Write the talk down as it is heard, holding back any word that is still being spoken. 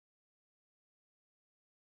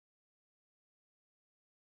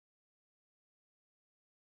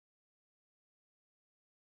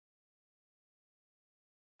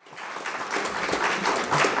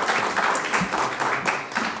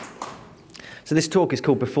So this talk is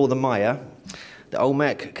called Before the Maya, the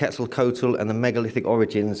Olmec, Quetzalcoatl and the Megalithic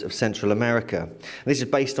Origins of Central America. And this is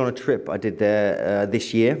based on a trip I did there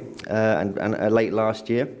this year and late last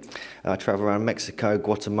year. I travelled around Mexico,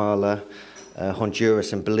 Guatemala,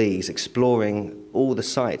 Honduras and Belize, exploring all the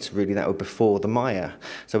sites really that were before the Maya.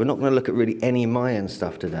 So we're not going to look at really any Mayan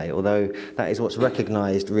stuff today, although that is what's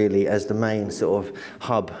recognised really as the main sort of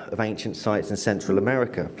hub of ancient sites in Central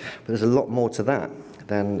America. But there's a lot more to that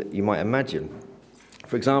than you might imagine.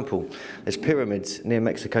 For example, there's pyramids near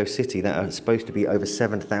Mexico City that are supposed to be over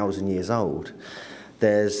 7,000 years old.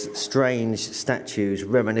 There's strange statues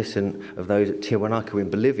reminiscent of those at Tiwanaku in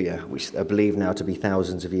Bolivia, which are believed now to be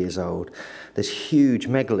thousands of years old. There's huge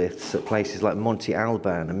megaliths at places like Monte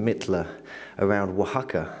Alban and Mitla around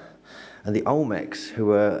Oaxaca. And the Olmecs,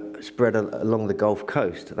 who are spread along the Gulf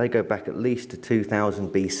Coast, they go back at least to 2000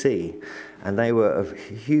 BC. And they were of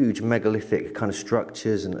huge megalithic kind of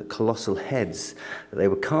structures and colossal heads that they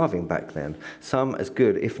were carving back then. Some as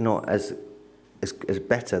good, if not as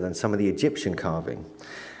better than some of the Egyptian carving.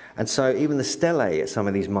 And so even the stelae at some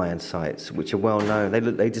of these Mayan sites, which are well known,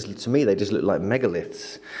 to me they just look like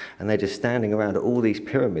megaliths, and they're just standing around at all these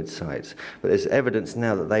pyramid sites. But there's evidence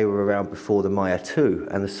now that they were around before the Maya too,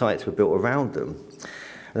 and the sites were built around them.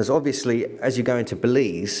 And there's obviously, as you go into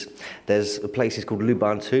Belize, there's places called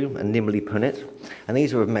Lubantu and Nimli Punit, and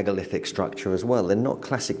these are of megalithic structure as well. They're not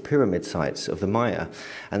classic pyramid sites of the Maya.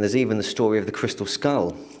 And there's even the story of the crystal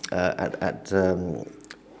skull at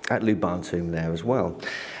Lubantu there as well.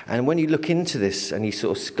 And when you look into this and you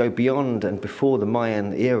sort of go beyond and before the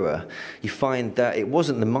Mayan era, you find that it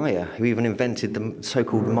wasn't the Maya who even invented the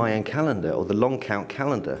so-called Mayan calendar, or the long count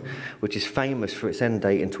calendar, which is famous for its end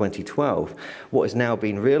date in 2012. What has now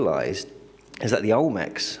been realized is that the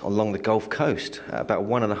Olmecs along the Gulf Coast, about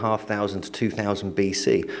 1,500 to 2000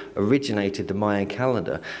 BC, originated the Mayan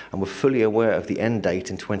calendar and were fully aware of the end date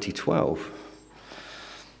in 2012.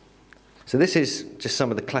 So this is just some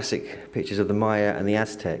of the classic pictures of the Maya and the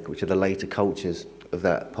Aztec, which are the later cultures of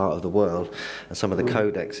that part of the world, and some of the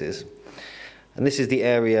codexes. And this is the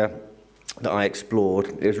area that I explored.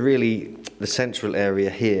 It was really the central area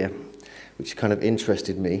here, which kind of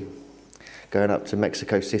interested me, going up to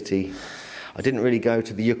Mexico City. I didn't really go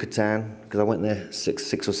to the Yucatan, because I went there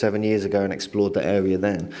six or 7 years ago and explored that area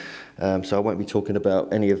then. So I won't be talking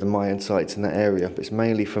about any of the Mayan sites in that area, but it's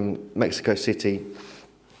mainly from Mexico City,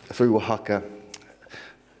 through Oaxaca,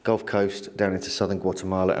 Gulf Coast, down into southern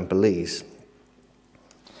Guatemala and Belize.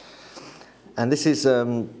 And this is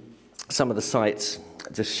some of the sites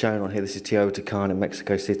just shown on here. This is Teotihuacan in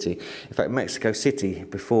Mexico City. In fact, Mexico City,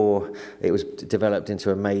 before it was developed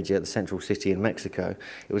into the central city in Mexico,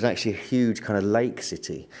 it was actually a huge kind of lake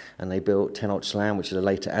city. And they built Tenochtitlan, which is a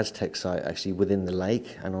later Aztec site, actually within the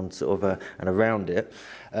lake and on sort of and around it.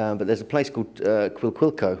 But there's a place called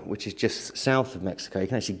Quilquilco, which is just south of Mexico. You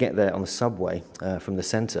can actually get there on the subway from the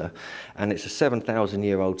center. And it's a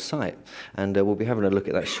 7,000-year-old site. And we'll be having a look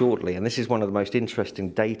at that shortly. And this is one of the most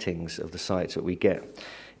interesting datings of the sites that we get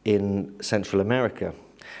in Central America.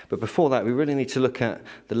 But before that, we really need to look at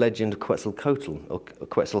the legend of Quetzalcoatl, or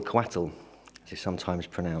Quetzalcoatl, as it's sometimes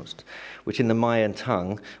pronounced, which in the Mayan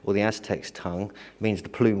tongue, or the Aztec's tongue, means the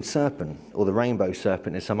plumed serpent, or the rainbow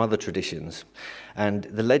serpent in some other traditions. And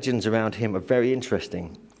the legends around him are very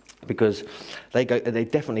interesting, because they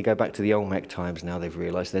definitely go back to the Olmec times now, they've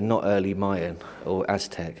realized. They're not early Mayan or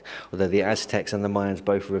Aztec, although the Aztecs and the Mayans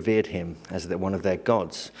both revered him as one of their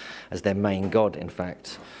gods, as their main god, in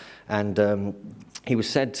fact. And he was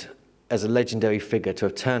said as a legendary figure to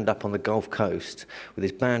have turned up on the Gulf Coast with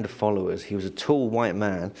his band of followers. He was a tall white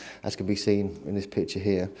man, as can be seen in this picture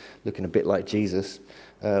here, looking a bit like Jesus.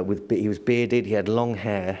 He was bearded, he had long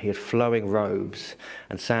hair, he had flowing robes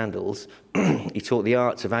and sandals. He taught the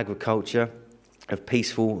arts of agriculture, of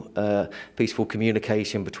peaceful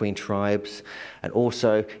communication between tribes, and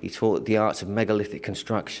also he taught the arts of megalithic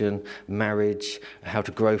construction, marriage, how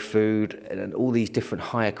to grow food, and all these different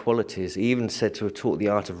higher qualities. He even said to have taught the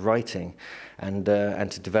art of writing and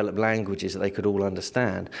to develop languages that they could all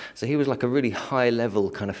understand. So he was like a really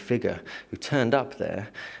high-level kind of figure who turned up there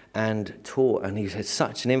and taught, and he had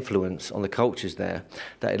such an influence on the cultures there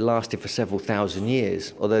that it lasted for several thousand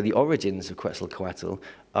years, although the origins of Quetzalcoatl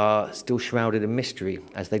are still shrouded in mystery,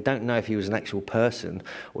 as they don't know if he was an actual person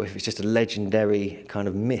or if it's just a legendary kind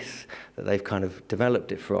of myth that they've kind of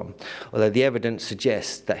developed it from, although the evidence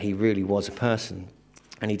suggests that he really was a person.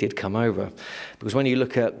 And he did come over. Because when you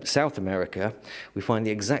look at South America, we find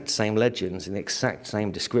the exact same legends and the exact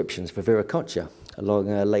same descriptions for Viracocha, along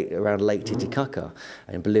around Lake Titicaca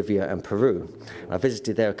in Bolivia and Peru. And I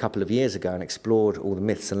visited there a couple of years ago and explored all the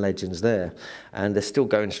myths and legends there, and they're still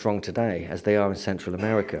going strong today, as they are in Central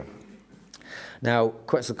America. Now,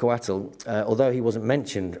 Quetzalcoatl, although he wasn't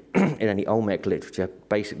mentioned in any Olmec literature,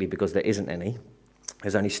 basically because there isn't any,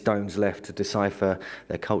 there's only stones left to decipher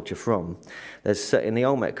their culture from. In the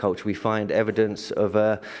Olmec culture, we find evidence of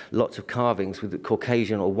lots of carvings with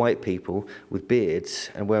Caucasian or white people with beards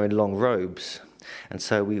and wearing long robes. And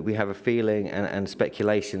so we have a feeling and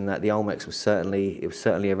speculation that the Olmecs was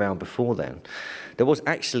certainly around before then. There was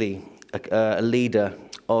actually a leader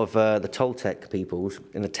of the Toltec peoples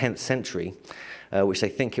in the 10th century, which they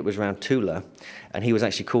think it was around Tula, and he was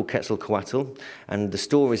actually called Quetzalcoatl, and the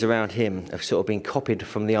stories around him have sort of been copied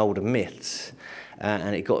from the older myths,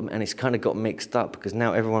 and it's kind of got mixed up, because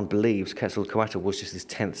now everyone believes Quetzalcoatl was just this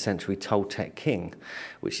 10th century Toltec king,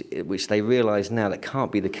 which they realise now that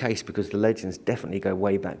can't be the case, because the legends definitely go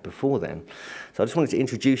way back before then. So I just wanted to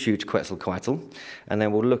introduce you to Quetzalcoatl, and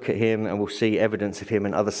then we'll look at him and we'll see evidence of him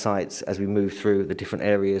in other sites as we move through the different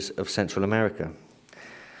areas of Central America.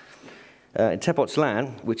 In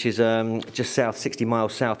Tepoztlan, which is just 60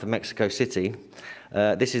 miles south of Mexico City,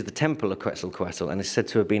 this is the temple of Quetzalcoatl, and it's said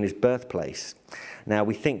to have been his birthplace. Now,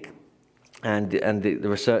 we think, and the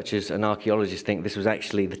researchers and archaeologists think this was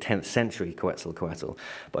actually the 10th century Quetzalcoatl.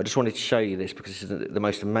 But I just wanted to show you this because this is the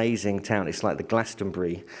most amazing town. It's like the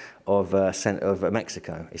Glastonbury of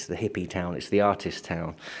Mexico. It's the hippie town. It's the artist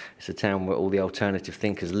town. It's a town where all the alternative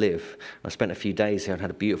thinkers live. I spent a few days here and had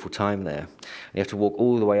a beautiful time there. And you have to walk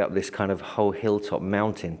all the way up this kind of whole hilltop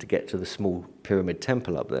mountain to get to the small pyramid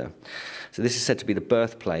temple up there. So this is said to be the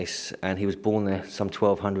birthplace, and he was born there some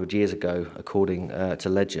 1,200 years ago, according to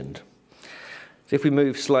legend. So if we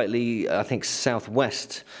move slightly, I think,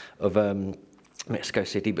 southwest of Mexico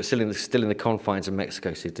City, but still in the confines of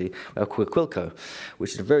Mexico City, we have Quetzalcoatl,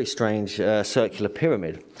 which is a very strange circular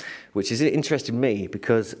pyramid, which is interested me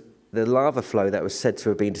because the lava flow that was said to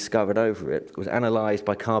have been discovered over it was analysed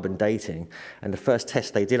by carbon dating, and the first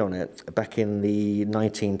test they did on it back in the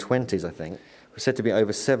 1920s, I think, was said to be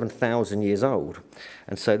over 7,000 years old.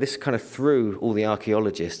 And so this kind of threw all the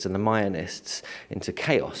archaeologists and the Mayanists into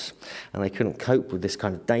chaos, and they couldn't cope with this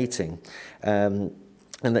kind of dating.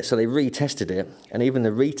 So they retested it, and even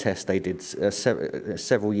the retest they did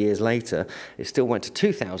several years later, it still went to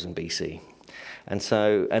 2000 BC. And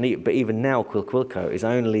so, but even now, Quetzalcoatl is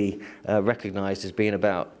only recognised as being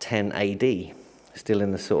about 10 AD, still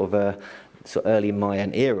in the sort of early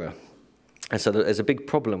Mayan era. And so there's a big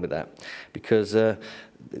problem with that, because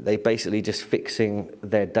they're basically just fixing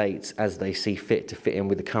their dates as they see fit to fit in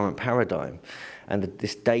with the current paradigm. And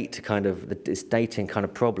this dating kind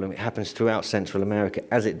of problem, it happens throughout Central America,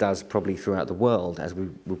 as it does probably throughout the world, as we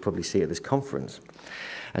will probably see at this conference.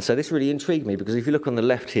 And so this really intrigued me, because if you look on the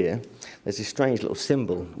left here, there's this strange little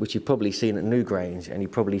symbol, which you've probably seen at Newgrange, and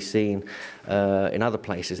you've probably seen in other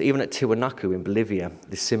places. Even at Tiwanaku in Bolivia,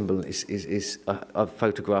 this symbol I've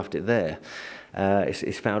photographed it there.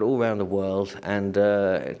 It's found all around the world, and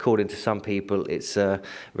according to some people, it's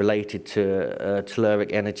related to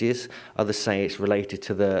telluric energies. Others say it's related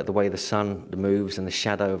to the way the sun moves and the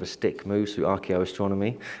shadow of a stick moves through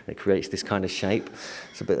archaeoastronomy. It creates this kind of shape.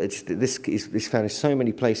 So, but this is found in so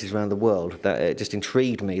many places around the world that it just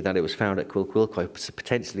intrigued me that it was found at Quetzalcoatl,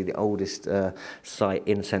 potentially the oldest site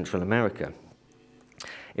in Central America.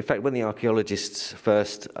 In fact, when the archaeologists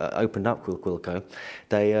first opened up Quetzalcoatl,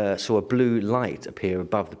 they saw a blue light appear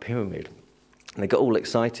above the pyramid. And they got all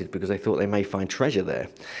excited because they thought they may find treasure there.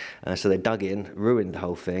 So they dug in, ruined the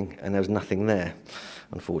whole thing, and there was nothing there,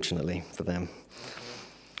 unfortunately, for them.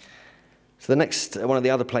 So the next, one of the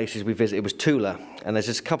other places we visited was Tula. And there's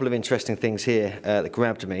just a couple of interesting things here that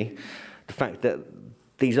grabbed me. The fact that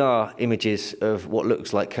these are images of what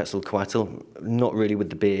looks like Quetzalcoatl, not really with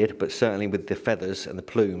the beard, but certainly with the feathers and the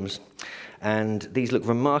plumes. And these look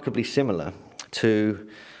remarkably similar to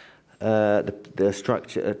the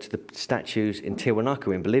structure, to the statues in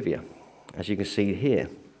Tiwanaku in Bolivia, as you can see here.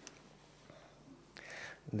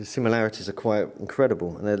 The similarities are quite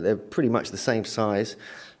incredible, and they're pretty much the same size,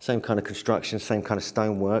 same kind of construction, same kind of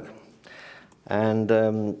stonework. And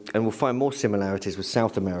we'll find more similarities with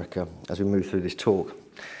South America as we move through this talk.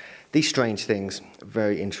 These strange things are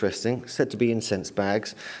very interesting, said to be incense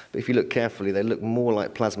bags, but if you look carefully, they look more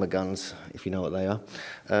like plasma guns, if you know what they are.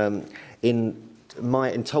 In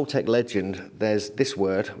Toltec legend, there's this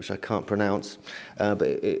word, which I can't pronounce, but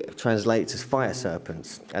it translates as fire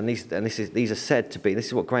serpents. And these are said to be, this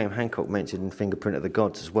is what Graham Hancock mentioned in Fingerprint of the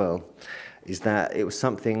Gods as well, is that it was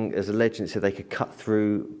something, as a legend said, they could cut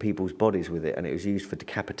through people's bodies with it, and it was used for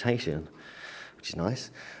decapitation. which is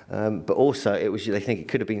nice. But also, they think it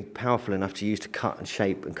could have been powerful enough to use to cut and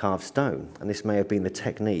shape and carve stone. And this may have been the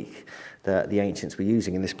technique that the ancients were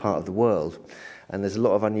using in this part of the world. And there's a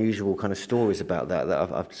lot of unusual kind of stories about that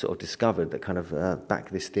I've sort of discovered that kind of back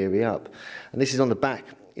this theory up. And this is on the back,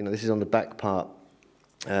 this is on the back part.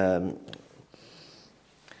 It's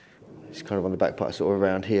kind of on the back part, sort of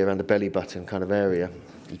around here, around the belly button kind of area.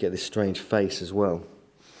 You get this strange face as well.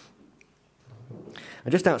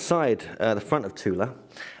 And just outside the front of Tula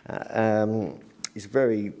is a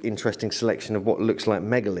very interesting selection of what looks like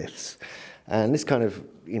megaliths. And this kind of,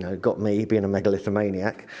 got me being a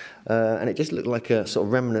megalithomaniac. And it just looked like a sort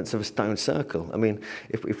of remnants of a stone circle. I mean,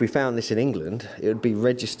 if we found this in England, it would be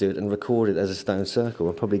registered and recorded as a stone circle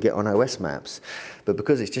and probably get on OS maps. But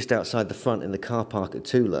because it's just outside the front in the car park at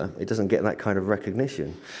Tula, it doesn't get that kind of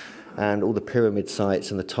recognition. And all the pyramid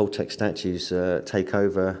sites and the Toltec statues take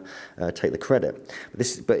the credit.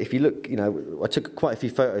 But if you look, I took quite a few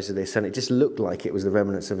photos of this, and it just looked like it was the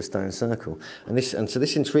remnants of a stone circle. And so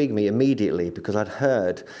this intrigued me immediately, because I'd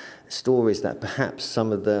heard stories that perhaps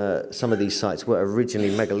some of these sites were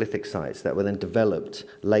originally megalithic sites that were then developed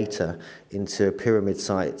later into pyramid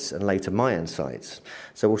sites and later Mayan sites.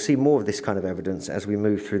 So we'll see more of this kind of evidence as we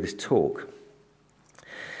move through this talk.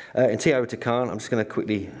 In Teotihuacan, I'm just going to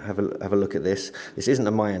quickly have a look at this. This isn't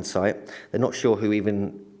a Mayan site. They're not sure who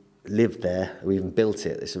even lived there, who even built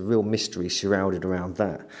it. There's a real mystery shrouded around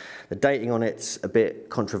that. The dating on it's a bit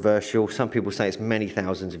controversial. Some people say it's many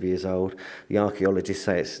thousands of years old. The archaeologists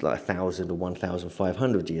say it's like 1,000 or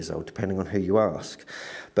 1,500 years old, depending on who you ask.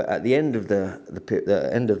 But at the end of the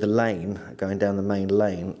end of the lane, going down the main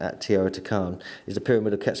lane at Teotihuacan, is the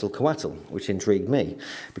pyramid of Quetzalcoatl, which intrigued me,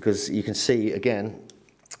 because you can see again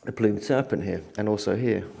the plumed serpent here, and also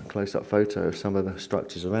here a close-up photo of some of the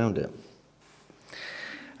structures around it.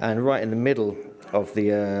 And right in the middle of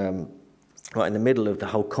the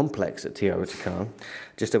whole complex at Teotihuacan,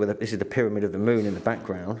 just over this is the Pyramid of the Moon in the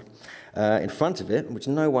background. In front of it, which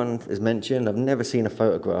no one has mentioned, I've never seen a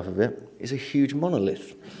photograph of it, is a huge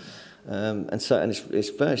monolith. And it's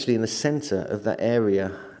virtually in the centre of that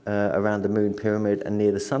area around the Moon Pyramid and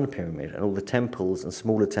near the Sun Pyramid, and all the temples and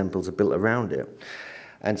smaller temples are built around it.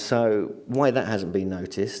 And so why that hasn't been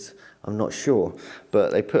noticed, I'm not sure.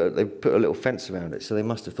 But they put a little fence around it, so they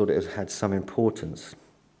must have thought it had some importance.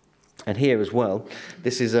 And here as well,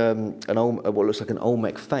 this is what looks like an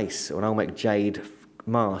Olmec face, or an Olmec jade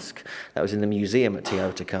mask that was in the museum at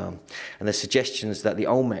Teotihuacan. And there's suggestions that the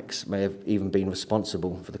Olmecs may have even been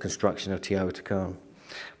responsible for the construction of Teotihuacan.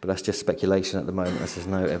 But that's just speculation at the moment, as there's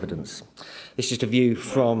no evidence. It's just a view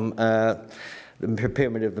from the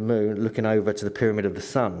Pyramid of the Moon looking over to the Pyramid of the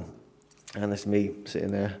Sun. And that's me sitting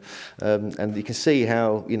there. And you can see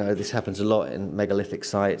how, this happens a lot in megalithic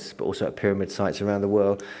sites, but also at pyramid sites around the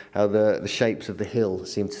world, how the shapes of the hill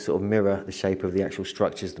seem to sort of mirror the shape of the actual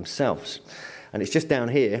structures themselves. And it's just down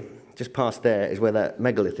here, just past there, is where that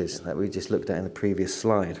megalith is that we just looked at in the previous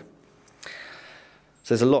slide.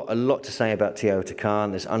 So there's a lot to say about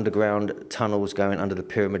Teotihuacan. There's underground tunnels going under the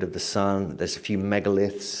Pyramid of the Sun. There's a few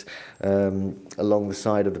megaliths along the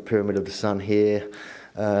side of the Pyramid of the Sun here.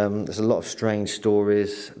 There's a lot of strange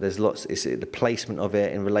stories. There's lots. The placement of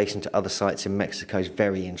it in relation to other sites in Mexico is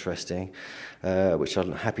very interesting, which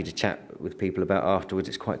I'm happy to chat with people about afterwards.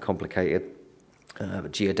 It's quite complicated. A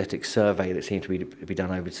geodetic survey that seemed to be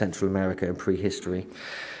done over Central America in prehistory.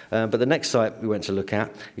 But the next site we went to look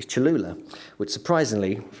at is Cholula, which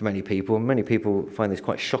surprisingly for many people find this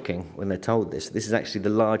quite shocking when they're told this. This is actually the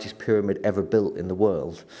largest pyramid ever built in the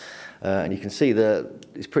world. And you can see that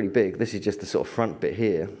it's pretty big. This is just the sort of front bit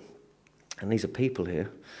here. And these are people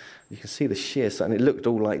here. You can see the sheer size. And it looked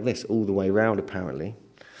all like this all the way around, apparently.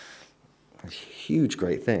 It's a huge,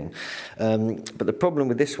 great thing. But the problem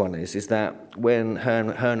with this one is that when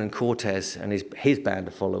Hernan Cortes and his band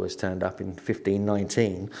of followers turned up in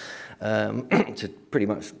 1519 to pretty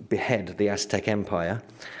much behead the Aztec Empire,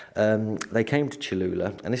 they came to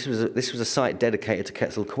Cholula, and this was a site dedicated to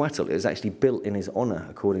Quetzalcoatl. It was actually built in his honor,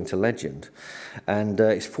 according to legend. And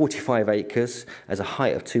it's 45 acres, has a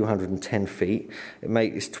height of 210 feet.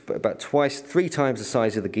 It's about three times the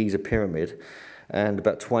size of the Giza Pyramid, and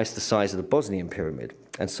about twice the size of the Bosnian Pyramid.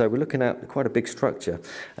 And so we're looking at quite a big structure,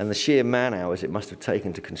 and the sheer man hours it must have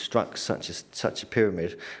taken to construct such a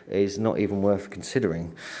pyramid is not even worth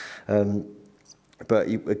considering. But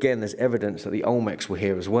again, there's evidence that the Olmecs were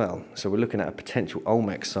here as well. So we're looking at a potential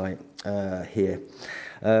Olmec site here.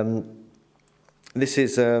 This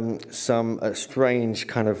is some strange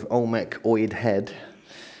kind of Olmec-oid head,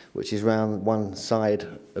 which is round one side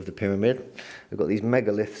of the pyramid. We've got these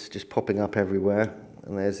megaliths just popping up everywhere,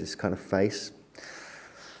 and there's this kind of face.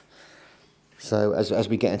 So as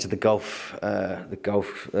we get into the Gulf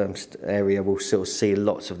area, we'll sort of see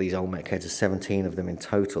lots of these Olmec heads, there's 17 of them in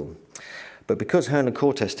total. But because Hernan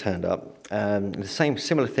Cortes turned up, the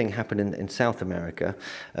similar thing happened in South America.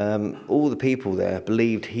 All the people there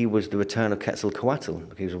believed he was the return of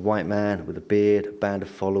Quetzalcoatl. He was a white man with a beard, a band of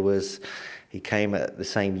followers. He came at the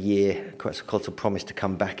same year. Quetzalcoatl promised to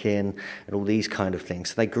come back in, and all these kind of things.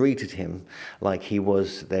 So they greeted him like he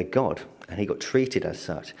was their god, and he got treated as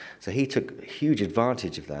such. So he took huge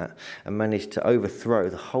advantage of that and managed to overthrow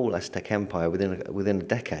the whole Aztec Empire within a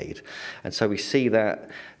decade. And so we see that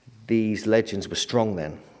these legends were strong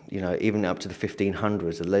then. You know, even up to the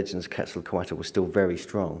 1500s, the legends of Quetzalcoatl were still very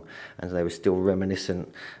strong, and they were still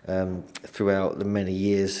reminiscent throughout the many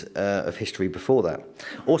years of history before that.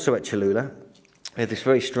 Also at Cholula, we have this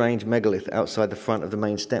very strange megalith outside the front of the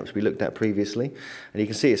main steps we looked at previously, and you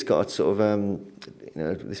can see it's got a sort of, you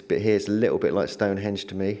know, this bit here is a little bit like Stonehenge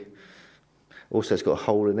to me. Also, it's got a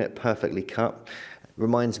hole in it, perfectly cut.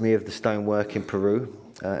 Reminds me of the stonework in Peru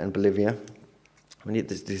and Bolivia. I mean,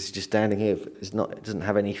 this is just standing here. It doesn't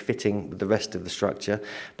have any fitting with the rest of the structure,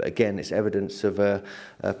 but again, it's evidence of a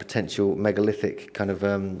potential megalithic kind of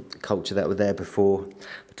culture that were there before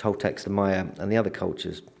the Toltecs, the Maya, and the other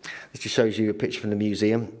cultures. This just shows you a picture from the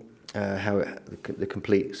museum, the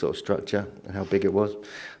complete sort of structure and how big it was.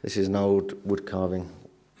 This is an old wood carving.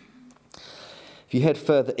 If you head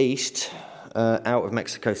further east, out of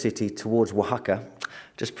Mexico City towards Oaxaca,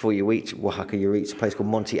 just before you reach Oaxaca, you reach a place called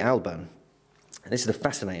Monte Alban. And this is a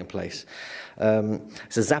fascinating place.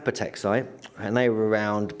 It's a Zapotec site, and they were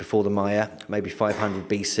around before the Maya, maybe 500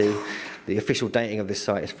 BC. The official dating of this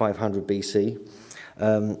site is 500 BC.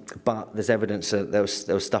 But there's evidence that there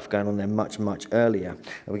was stuff going on there much, much earlier.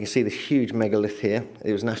 And we can see this huge megalith here.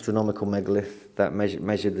 It was an astronomical megalith that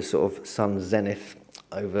measured the sort of sun's zenith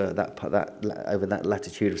over that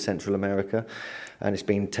latitude of Central America, and it's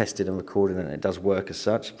been tested and recorded, and it does work as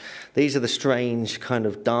such. These are the strange kind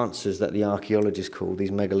of dancers that the archaeologists call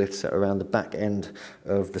these megaliths that are around the back end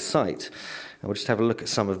of the site. And we'll just have a look at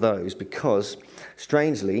some of those, because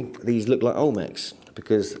strangely these look like Olmecs,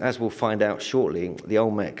 because as we'll find out shortly, the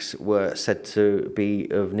Olmecs were said to be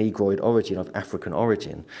of Negroid origin, of African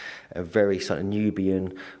origin, a very sort of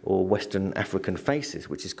Nubian or Western African faces,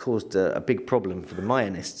 which has caused a big problem for the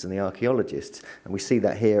Mayanists and the archaeologists. And we see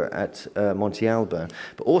that here at Monte Alban.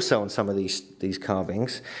 But also on some of these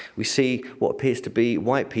carvings, we see what appears to be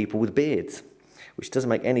white people with beards, which doesn't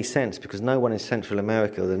make any sense, because no one in Central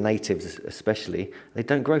America, the natives especially, they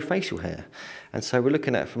don't grow facial hair. And so we're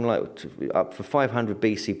looking at from like up for 500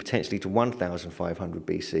 BC, potentially to 1500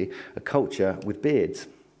 BC, a culture with beards,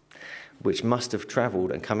 which must have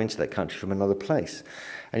travelled and come into that country from another place.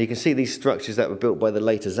 And you can see these structures that were built by the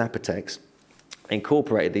later Zapotecs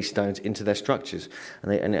incorporated these stones into their structures.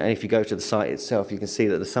 And if you go to the site itself, you can see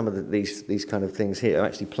that some of these kind of things here are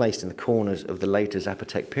actually placed in the corners of the later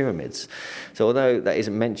Zapotec pyramids. So although that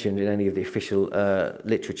isn't mentioned in any of the official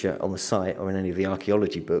literature on the site or in any of the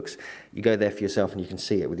archaeology books, you go there for yourself and you can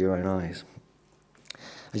see it with your own eyes.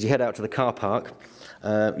 As you head out to the car park,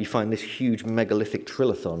 you find this huge megalithic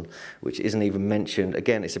trilithon, which isn't even mentioned.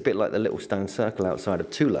 Again, it's a bit like the little stone circle outside of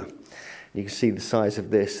Tula. You can see the size of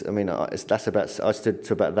this. I mean, I stood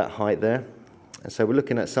to about that height there. And so we're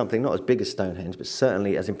looking at something not as big as Stonehenge, but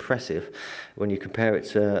certainly as impressive when you compare it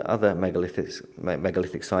to other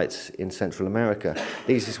megalithic sites in Central America.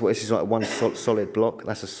 This is like one solid block.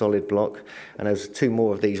 That's a solid block. And there's two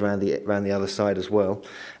more of these around the other side as well.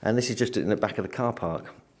 And this is just in the back of the car park.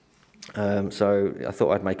 So I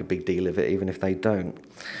thought I'd make a big deal of it, even if they don't.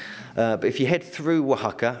 But if you head through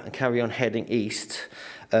Oaxaca and carry on heading east,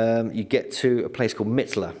 you get to a place called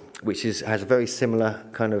Mitla, which has a very similar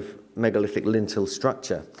kind of megalithic lintel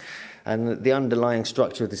structure. And the underlying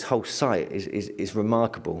structure of this whole site is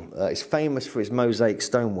remarkable. It's famous for its mosaic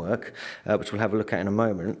stonework, which we'll have a look at in a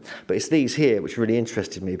moment. But it's these here which really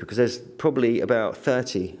interested me, because there's probably about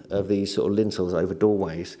 30 of these sort of lintels over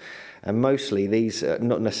doorways. And mostly these,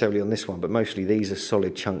 not necessarily on this one, but mostly these are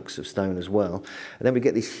solid chunks of stone as well. And then we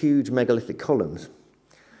get these huge megalithic columns,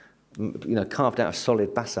 you know, carved out of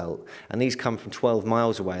solid basalt, and these come from 12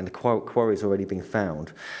 miles away, and the quarry's already been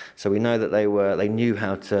found. So we know that they knew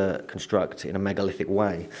how to construct in a megalithic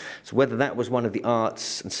way. So whether that was one of the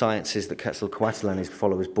arts and sciences that Quetzalcoatl and his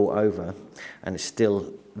followers brought over, and it's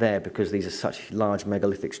still there because these are such large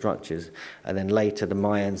megalithic structures, and then later the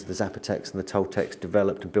Mayans, the Zapotecs and the Toltecs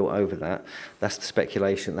developed and built over that, that's the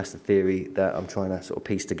speculation, that's the theory that I'm trying to sort of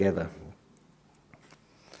piece together.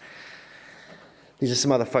 These are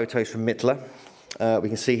some other photos from Mitla. We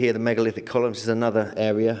can see here the megalithic columns. This is another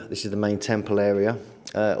area. This is the main temple area.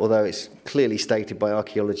 Although it's clearly stated by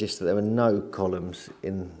archaeologists that there were no columns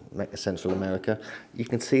in Central America, you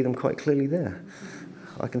can see them quite clearly there.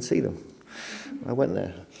 I can see them. I went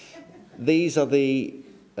there. These are the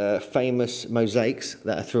famous mosaics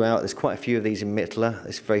that are throughout. There's quite a few of these in Mitla.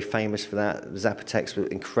 It's very famous for that. Zapotecs were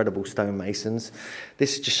incredible stonemasons.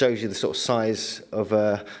 This just shows you the sort of size of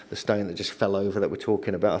the stone that just fell over that we're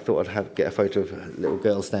talking about. I thought I'd get a photo of a little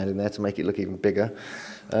girl standing there to make it look even bigger.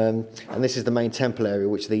 And this is the main temple area,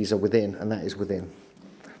 which these are within, and that is within.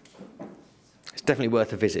 It's definitely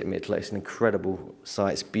worth a visit, Mitla. It's an incredible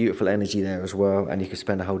site. It's beautiful energy there as well, and you can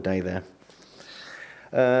spend a whole day there.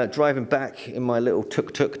 Driving back in my little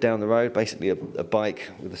tuk-tuk down the road, basically a bike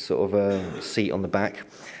with a sort of seat on the back,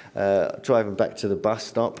 driving back to the bus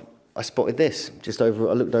stop, I spotted this. I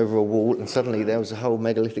looked over a wall, and suddenly there was a whole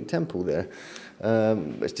megalithic temple there.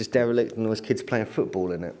 It's just derelict, and there was kids playing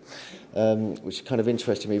football in it, which kind of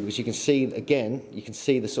interested me, because you can see, again, you can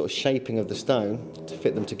see the sort of shaping of the stone to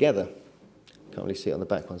fit them together. Can't really see it on the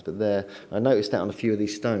back ones, but there. I noticed that on a few of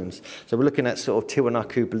these stones. So we're looking at sort of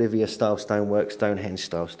Tiwanaku, Bolivia style stonework, Stonehenge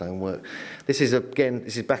style stonework. This is, again,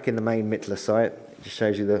 this is back in the main Mitla site. It just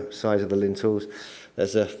shows you the size of the lintels.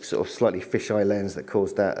 There's a sort of slightly fisheye lens that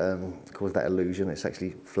caused that illusion. It's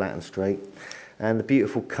actually flat and straight. And the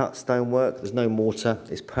beautiful cut stonework, there's no mortar.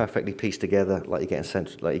 It's perfectly pieced together like you get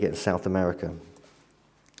in South America.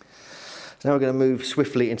 So now we're going to move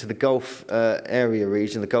swiftly into the Gulf area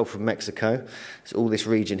region, the Gulf of Mexico. So all this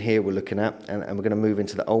region here we're looking at, and we're going to move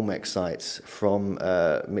into the Olmecs sites from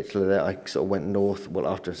Mitla there. I sort of went north, well,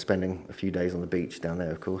 after spending a few days on the beach down there,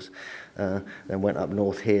 of course, then went up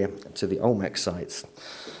north here to the Olmecs sites.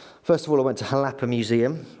 First of all, I went to Jalapa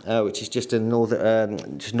Museum, which is just north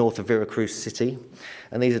of Veracruz City.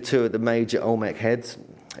 And these are two of the major Olmec heads.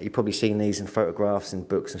 You've probably seen these in photographs, in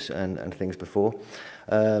books and things before.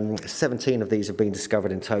 17 of these have been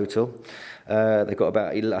discovered in total. They've got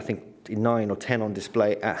about, I think, 9 or 10 on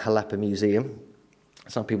display at Jalapa Museum.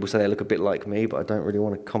 Some people say they look a bit like me, but I don't really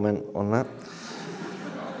want to comment on that.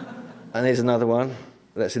 And here's another one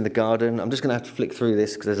that's in the garden. I'm just going to have to flick through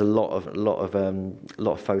this because there's a lot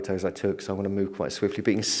of photos I took, so I'm going to move quite swiftly.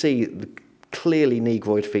 But you can see the clearly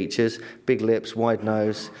negroid features: big lips, wide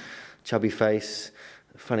nose, chubby face,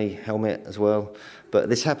 funny helmet as well. But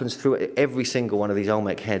this happens through every single one of these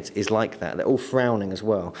Olmec heads is like that. They're all frowning as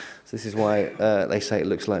well. So this is why they say it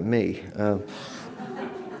looks like me.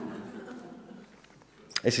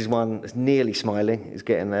 This is one that's nearly smiling. It's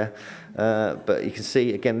getting there. But you can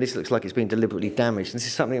see, again, this looks like it's been deliberately damaged. This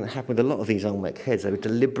is something that happened with a lot of these Olmec heads. They were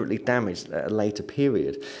deliberately damaged at a later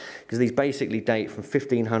period, because these basically date from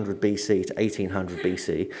 1500 BC to 1800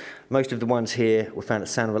 BC. Most of the ones here were found at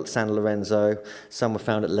San Lorenzo. Some were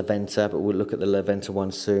found at La Venta, but we'll look at the La Venta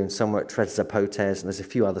one soon. Some were at Tres Zapotes, and there's a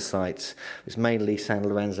few other sites. It's mainly San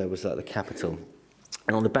Lorenzo was like the capital.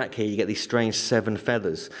 And on the back here, you get these strange 7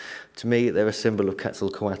 feathers. To me, they're a symbol of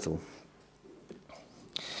Quetzalcoatl.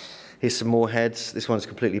 Here's some more heads. This one's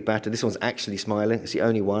completely battered. This one's actually smiling. It's the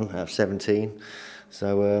only one out of 17.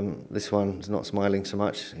 So this one's not smiling so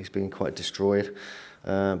much. He's been quite destroyed.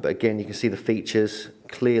 But again, you can see the features.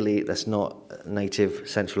 Clearly, that's not native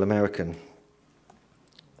Central American.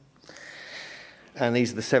 And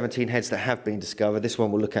these are the 17 heads that have been discovered. This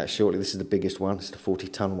one we'll look at shortly. This is the biggest one. It's the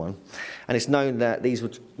 40-ton one. And it's known that these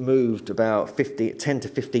were moved about 10 to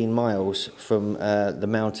 15 miles from the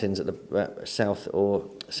mountains at the south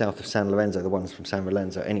of San Lorenzo, the ones from San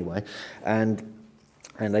Lorenzo anyway.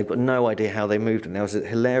 And they've got no idea how they moved. And there was a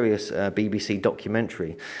hilarious BBC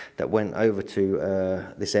documentary that went over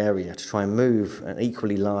to this area to try and move an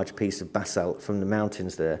equally large piece of basalt from the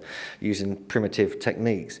mountains there using primitive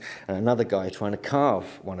techniques. And another guy trying to carve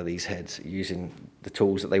one of these heads using the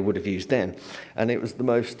tools that they would have used then. And it was the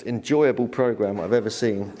most enjoyable program I've ever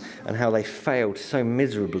seen, and how they failed so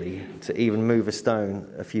miserably to even move a stone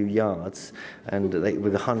a few yards, and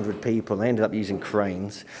with 100 people, they ended up using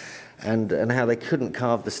cranes. And how they couldn't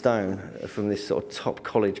carve the stone from this sort of top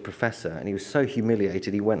college professor, and he was so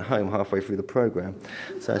humiliated he went home halfway through the program.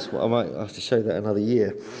 So that's what I might have to show that another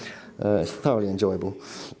year. It's thoroughly enjoyable.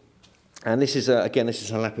 And this is again, this is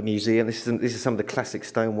Jalapa Museum. This is some of the classic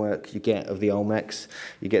stonework you get of the Olmecs.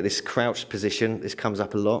 You get this crouched position. This comes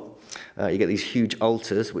up a lot. You get these huge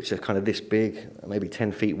altars, which are kind of this big, maybe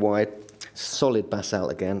 10 feet wide. Solid basalt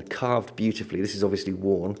again, carved beautifully. This is obviously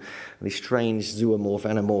worn. And these strange zoomorph,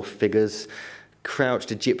 anamorph figures,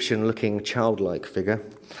 crouched Egyptian-looking childlike figure.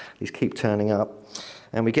 These keep turning up.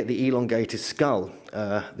 And we get the elongated skull.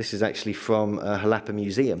 This is actually from Jalapa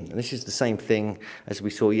Museum. And this is the same thing as we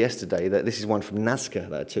saw yesterday. That this is one from Nazca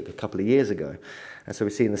that I took a couple of years ago. And so we're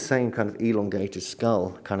seeing the same kind of elongated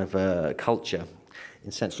skull kind of culture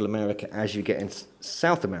in Central America as you get in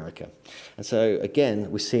South America. And so again,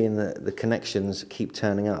 we're seeing the connections keep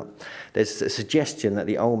turning up. There's a suggestion that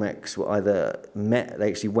the Olmecs were either they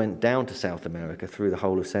actually went down to South America through the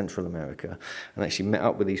whole of Central America and actually met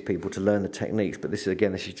up with these people to learn the techniques, but this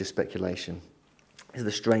is just speculation. This is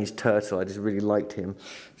the strange turtle. I just really liked him,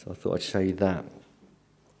 so I thought I'd show you that.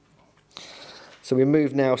 So we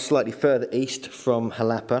move now slightly further east from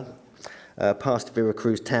Jalapa, past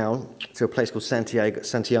Veracruz town, to a place called Santiago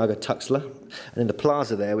Tuxtla. And in the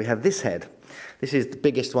plaza there, we have this head. This is the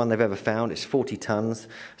biggest one they've ever found. It's 40 tons.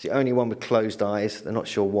 It's the only one with closed eyes. They're not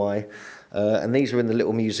sure why. And these are in the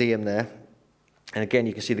little museum there. And again,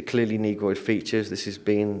 you can see the clearly Negroid features. This has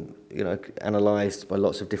been, analysed by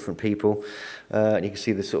lots of different people. And you can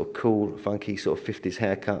see the sort of cool, funky sort of 50s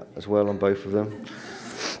haircut as well on both of them.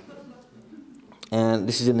 And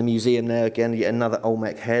this is in the museum there, again, yet another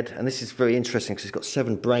Olmec head. And this is very interesting because it's got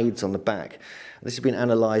 7 braids on the back. This has been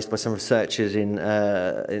analysed by some researchers in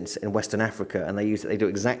Western Africa, and they do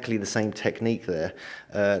exactly the same technique there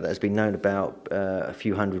that has been known about a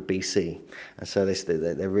few hundred BC. And so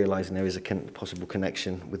they're realising there is a possible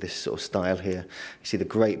connection with this sort of style here. You see the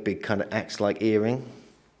great big kind of axe-like earring.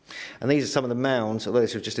 And these are some of the mounds, although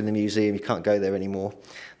this was just in the museum, you can't go there anymore.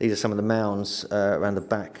 These are some of the mounds around the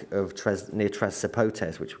back of near Tres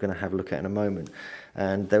Zapotes, which we're going to have a look at in a moment.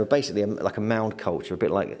 And they were basically like a mound culture, a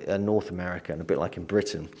bit like North America and a bit like in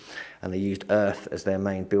Britain. And they used earth as their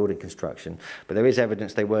main building construction. But there is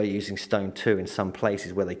evidence they were using stone too in some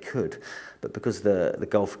places where they could. But because the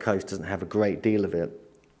Gulf Coast doesn't have a great deal of it,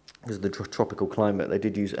 because of the tropical climate, they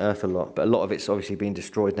did use earth a lot, but a lot of it's obviously been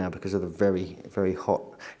destroyed now because of the very, very hot,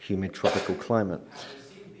 humid tropical climate.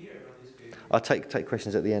 I'll take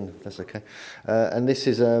questions at the end, if that's okay. And this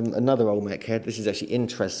is another Olmec head. This is actually in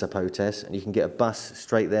Tres Zapotes, and you can get a bus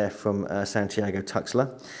straight there from Santiago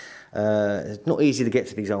Tuxtla. It's not easy to get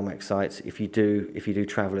to these Olmec sites if you do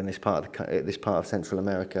travel in this part of Central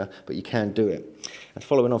America, but you can do it. And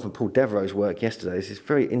following on from Paul Devereux's work yesterday, this is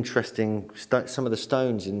very interesting. Some of the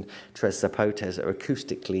stones in Tres Zapotes are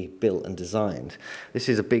acoustically built and designed. This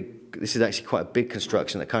is actually quite a big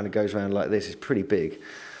construction that kind of goes around like this. It's pretty big.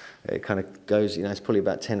 It kind of goes, it's probably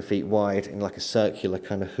about 10 feet wide in like a circular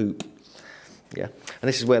kind of hoop. Yeah, and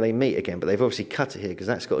this is where they meet again, but they've obviously cut it here because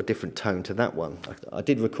that's got a different tone to that one. I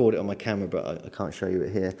did record it on my camera, but I can't show you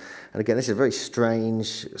it here. And again, this is a very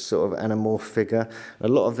strange sort of anamorph figure. A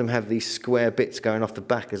lot of them have these square bits going off the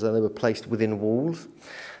back as though they were placed within walls.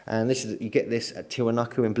 And you get this at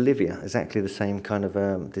Tiwanaku in Bolivia, exactly the same kind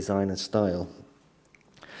of design and style.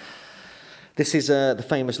 This is the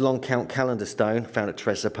famous long count calendar stone found at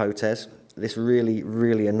Tres Zapotes. This really,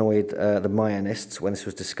 really annoyed the Mayanists when this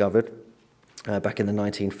was discovered. Back in the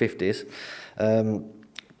 1950s, and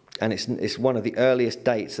it's one of the earliest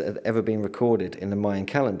dates that have ever been recorded in the Mayan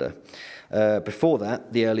calendar. Before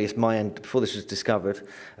that, before this was discovered,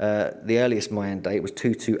 the earliest Mayan date was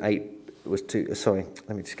 228. Sorry,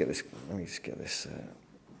 let me just get this.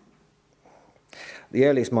 The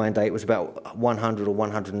earliest Mayan date was about 100 or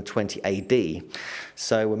 120 AD.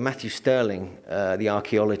 So when Matthew Stirling, the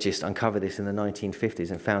archaeologist, uncovered this in the 1950s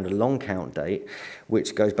and found a long count date,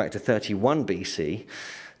 which goes back to 31 BC,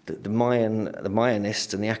 the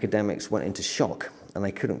Mayanists and the academics went into shock, and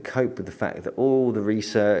they couldn't cope with the fact that all the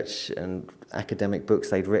research and academic books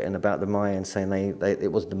they'd written about the Mayans, saying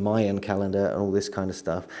it was the Mayan calendar and all this kind of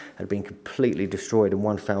stuff, had been completely destroyed in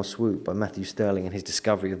one foul swoop by Matthew Stirling and his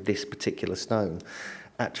discovery of this particular stone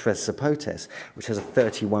at Tres Zapotes, which has a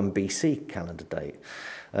 31 BC calendar date.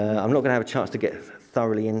 I'm not going to have a chance to get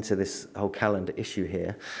thoroughly into this whole calendar issue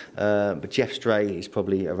here, but Jeff Stray is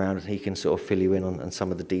probably around and he can sort of fill you in on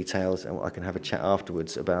some of the details, and I can have a chat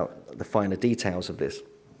afterwards about the finer details of this.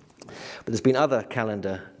 But there's been other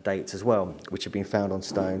calendar dates as well, which have been found on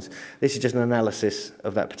stones. This is just an analysis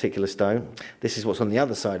of that particular stone. This is what's on the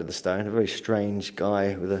other side of the stone, a very strange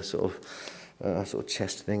guy with a sort of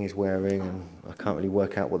chest thing he's wearing, and I can't really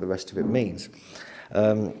work out what the rest of it means.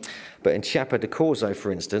 But in Chiapa de Corzo,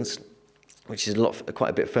 for instance, which is quite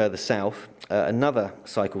a bit further south, another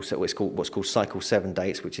cycle, what's called cycle 7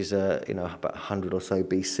 dates, which is about 100 or so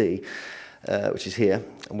BC, which is here,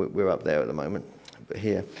 and we're up there at the moment. But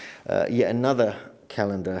here, yet another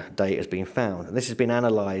calendar date has been found, and this has been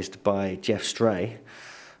analysed by Jeff Stray.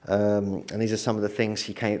 And these are some of the things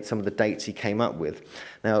some of the dates he came up with.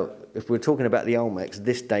 Now, if we're talking about the Olmecs,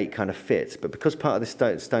 this date kind of fits, but because part of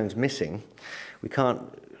the stone's missing, we can't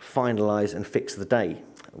finalise and fix the date,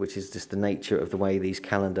 which is just the nature of the way these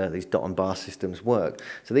dot and bar systems work.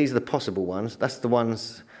 So these are the possible ones. That's the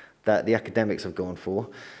ones that the academics have gone for.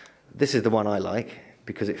 This is the one I like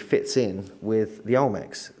because it fits in with the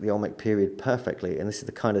Olmec period perfectly, and this is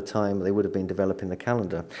the kind of time they would have been developing the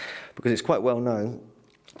calendar, because it's quite well known,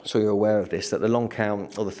 so you're aware of this, that the long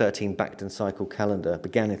count, or the 13 Bacton cycle calendar,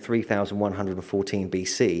 began in 3114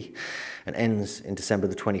 BC and ends in December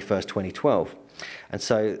the 21st, 2012. And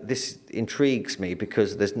so this intrigues me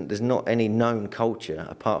because there's not any known culture,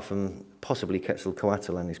 apart from possibly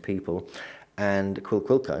Quetzalcoatl and his people, and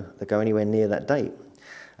Quilquilco, that go anywhere near that date.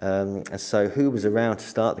 And so who was around to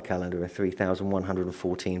start the calendar in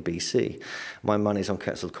 3114 BC? My money's on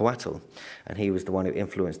Quetzalcoatl, and he was the one who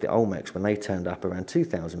influenced the Olmecs when they turned up around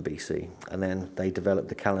 2000 BC, and then they developed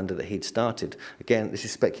the calendar that he'd started. Again, this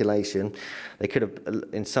is speculation. They could have,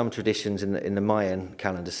 in some traditions in the Mayan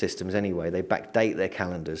calendar systems anyway, they backdate their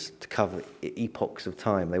calendars to cover epochs of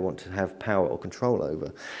time they want to have power or control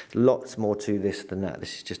over. Lots more to this than that.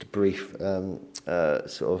 This is just a brief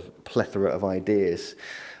sort of plethora of ideas.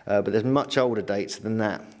 But there's much older dates than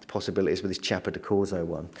that, possibilities with this Chapa de Corzo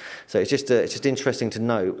one. So it's just interesting to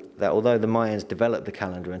note that although the Mayans developed the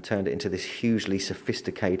calendar and turned it into this hugely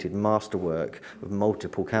sophisticated masterwork of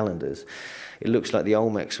multiple calendars, it looks like the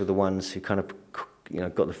Olmecs were the ones who kind of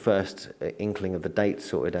got the first inkling of the date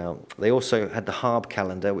sorted out. They also had the Harb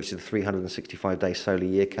calendar, which is the 365-day solar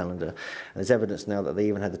year calendar. And there's evidence now that they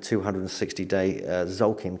even had the 260-day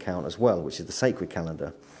Tzolk'in count as well, which is the sacred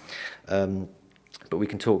calendar. But we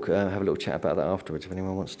can talk, have a little chat about that afterwards if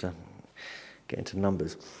anyone wants to get into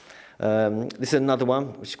numbers. This is another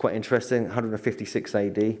one, which is quite interesting, 156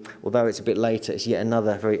 AD. Although it's a bit later, it's yet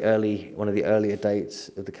another very early, one of the earlier dates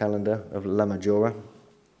of the calendar of La Majora.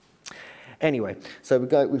 Anyway, so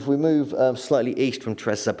if we move slightly east from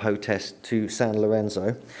Tres Zapotes to San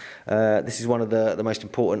Lorenzo, this is one of the most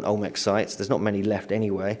important Olmec sites. There's not many left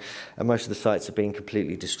anyway, and most of the sites have been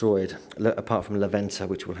completely destroyed, apart from La Venta,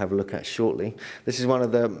 which we'll have a look at shortly. This is one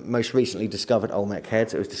of the most recently discovered Olmec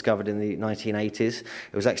heads. It was discovered in the 1980s.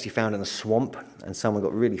 It was actually found in a swamp, and someone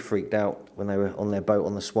got really freaked out when they were on their boat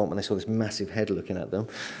on the swamp when they saw this massive head looking at them,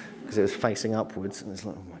 because it was facing upwards, and it's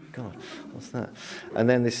like, oh my God, what's that? And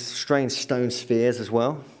then this strange stone spheres as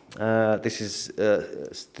well. These are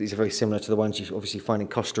very similar to the ones you obviously find in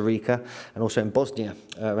Costa Rica and also in Bosnia,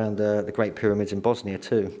 around the Great Pyramids in Bosnia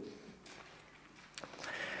too.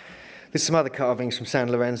 There's some other carvings from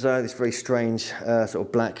San Lorenzo, this very strange sort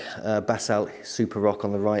of black basalt super rock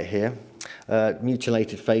on the right here.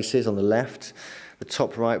 Mutilated faces on the left. The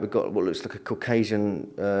top right, we've got what looks like a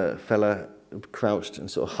Caucasian fella crouched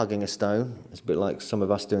and sort of hugging a stone. It's a bit like some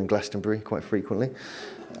of us do in Glastonbury quite frequently.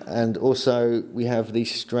 And also we have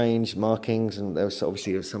these strange markings, and there was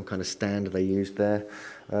obviously some kind of stand they used there.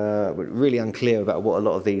 But really unclear about what a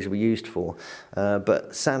lot of these were used for.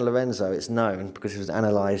 But San Lorenzo, it's known because it was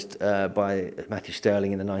analysed by Matthew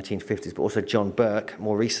Sterling in the 1950s, but also John Burke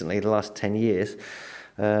more recently, the last 10 years.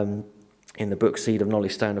 In the book Seed of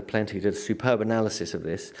Knowledge, Stone of Plenty, he did a superb analysis of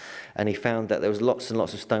this, and he found that there was lots and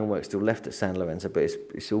lots of stonework still left at San Lorenzo, but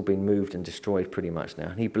it's all been moved and destroyed pretty much now.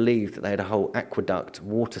 And he believed that they had a whole aqueduct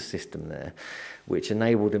water system there, which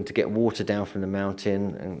enabled them to get water down from the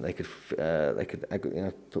mountain, and they could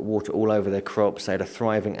put water all over their crops. They had a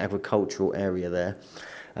thriving agricultural area there.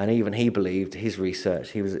 And even he believed, his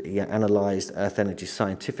research, he analysed earth energy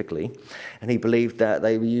scientifically, and he believed that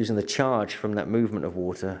they were using the charge from that movement of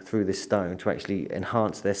water through this stone to actually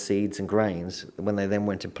enhance their seeds and grains. When they then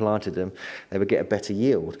went and planted them, they would get a better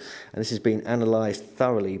yield. And this has been analysed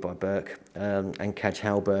thoroughly by Burke and Kaj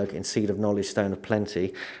Halberg in Seed of Knowledge, Stone of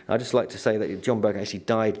Plenty. I'd just like to say that John Burke actually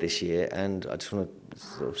died this year, and I just want to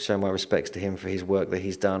sort of show my respects to him for his work that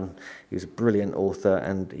he's done. He was a brilliant author,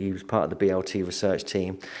 and he was part of the BLT research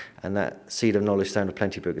team, and that Seed of Knowledge, Stone of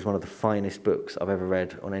Plenty book is one of the finest books I've ever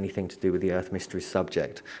read on anything to do with the Earth Mysteries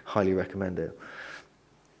subject. Highly recommend it.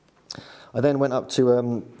 I then went up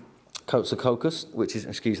to Quetzalcoatl, which is,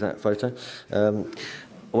 excuse that photo,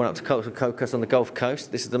 I went up to Quetzalcoatl on the Gulf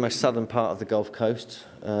Coast. This is the most southern part of the Gulf Coast,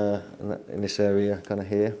 in this area, kind of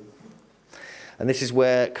here. And this is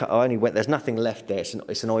where I only went. There's nothing left there.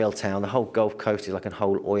 It's an oil town. The whole Gulf Coast is like a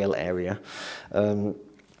whole oil area. And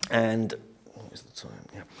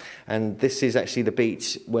this is actually the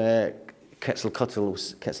beach where Quetzalcoatl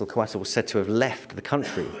was said to have left the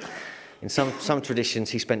country. In some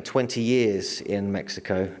traditions, he spent 20 years in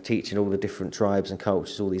Mexico teaching all the different tribes and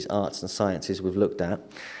cultures, all these arts and sciences we've looked at.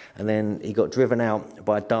 And then he got driven out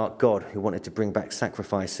by a dark god who wanted to bring back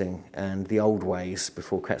sacrificing and the old ways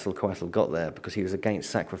before Quetzalcoatl got there, because he was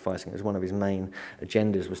against sacrificing. It was one of his main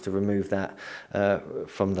agendas, was to remove that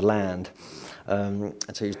from the land. And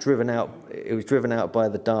so he was driven out. It was driven out by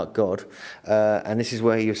the dark god, and this is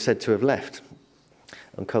where he was said to have left,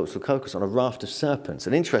 on Quetzalcoatl, on a raft of serpents.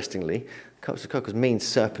 And interestingly, Quetzalcoatl means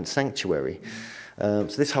serpent sanctuary. So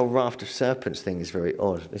this whole raft of serpents thing is very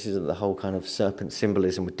odd. This is the whole kind of serpent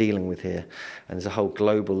symbolism we're dealing with here. And there's a whole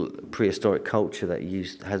global prehistoric culture that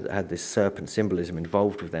had this serpent symbolism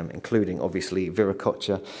involved with them, including, obviously,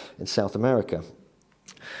 Viracocha in South America.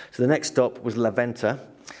 So the next stop was La Venta,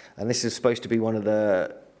 and this is supposed to be one of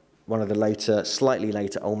the later, slightly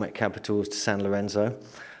later Olmec capitals to San Lorenzo.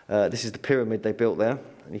 This is the pyramid they built there,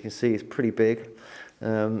 and you can see it's pretty big.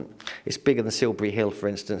 It's bigger than Silbury Hill, for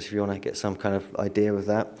instance, if you want to get some kind of idea of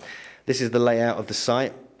that. This is the layout of the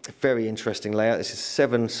site. Very interesting layout. This is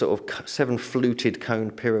seven fluted cone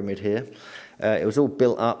pyramid here. It was all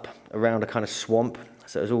built up around a kind of swamp,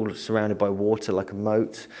 so it was all surrounded by water like a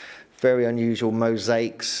moat. Very unusual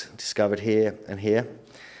mosaics discovered here and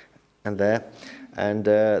there. And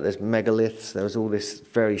there's megaliths. There was all this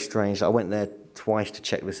very strange. I went there twice to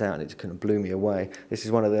check this out, and it kind of blew me away. This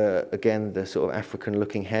is one of the sort of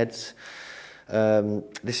African-looking heads.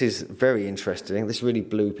 This is very interesting. This really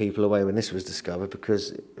blew people away when this was discovered,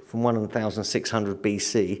 because from 1600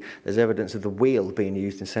 BC, there's evidence of the wheel being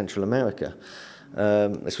used in Central America.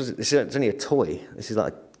 It's only a toy. This is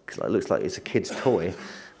looks like it's a kid's toy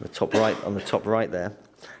on the top right there.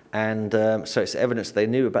 And so it's evidence they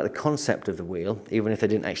knew about the concept of the wheel, even if they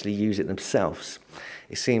didn't actually use it themselves.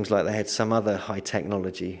 It seems like they had some other high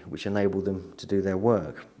technology which enabled them to do their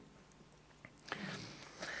work.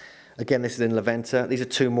 Again, this is in La Venta. These are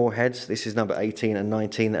two more heads. This is number 18 and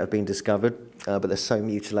 19 that have been discovered, but they're so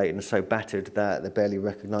mutilated and so battered that they're barely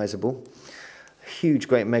recognizable. Huge,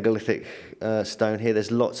 great megalithic stone here.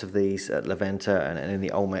 There's lots of these at La Venta and in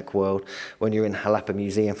the Olmec world. When you're in Jalapa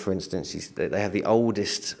Museum, for instance, they have the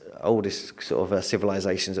oldest sort of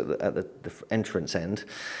civilizations at the entrance end.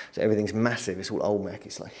 So everything's massive. It's all Olmec.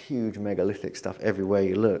 It's like huge megalithic stuff everywhere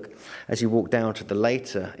you look. As you walk down to the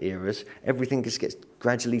later eras, everything just gets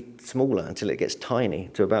gradually smaller until it gets tiny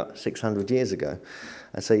to about 600 years ago.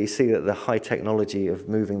 And so you see that the high technology of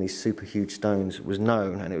moving these super huge stones was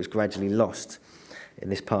known, and it was gradually lost in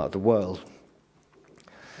this part of the world.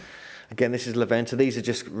 Again, this is La Venta. These are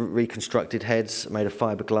just reconstructed heads made of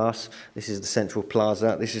fiberglass. This is the central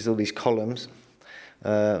plaza. This is all these columns.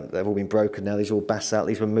 They've all been broken now. These are all basalt.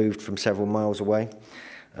 These were moved from several miles away.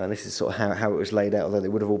 And this is sort of how it was laid out, although they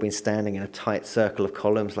would have all been standing in a tight circle of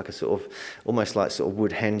columns, like a sort of, almost like sort of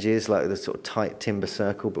wood henges, like the sort of tight timber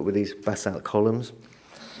circle, but with these basalt columns.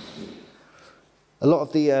 A lot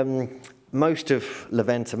of the, most of La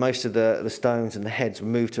Venta, most of the stones and the heads were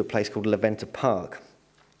moved to a place called La Venta Park.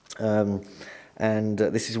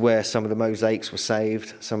 This is where some of the mosaics were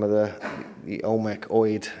saved, some of the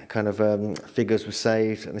Olmec-oid kind of figures were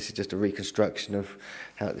saved, and this is just a reconstruction of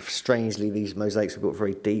how strangely these mosaics were built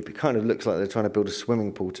very deep. It kind of looks like they're trying to build a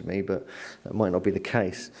swimming pool to me, but that might not be the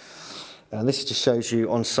case. And this just shows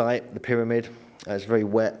you on site the pyramid. It's a very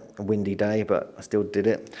wet and windy day, but I still did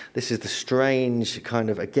it. This is the strange kind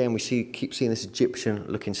of, again, keep seeing this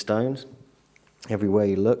Egyptian-looking stones everywhere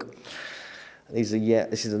you look. This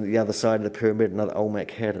is on the other side of the pyramid, another Olmec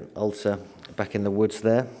head and altar back in the woods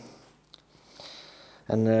there.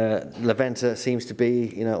 And La Venta seems to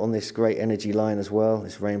be, on this great energy line as well,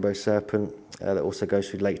 this rainbow serpent that also goes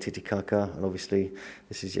through Lake Titicaca, and obviously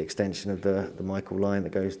this is the extension of the Michael line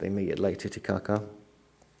they meet at Lake Titicaca.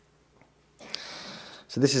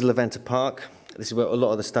 So this is La Venta Park. This is where a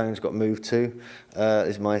lot of the stones got moved to.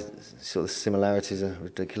 My sort of similarities are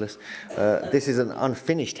ridiculous. This is an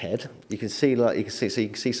unfinished head. You can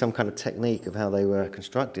see some kind of technique of how they were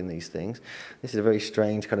constructing these things. This is a very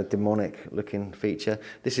strange kind of demonic-looking feature.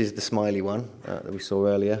 This is the smiley one that we saw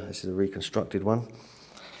earlier. This is a reconstructed one.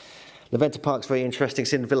 La Venta Park's very interesting.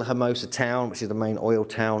 It's in Villahermosa town, which is the main oil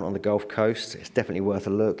town on the Gulf Coast. It's definitely worth a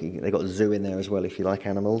look. They've got a zoo in there as well if you like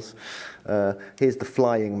animals. Here's the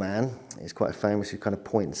flying man. He's quite famous. He kind of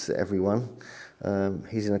points at everyone.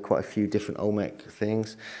 He's in quite a few different Olmec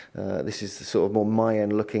things. This is the sort of more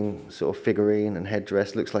Mayan-looking sort of figurine and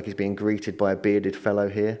headdress. Looks like he's being greeted by a bearded fellow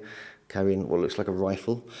here, carrying what looks like a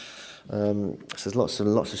rifle. So there's lots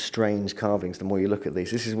of strange carvings the more you look at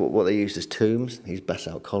these. This is what they used as tombs, these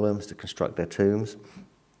basalt columns to construct their tombs.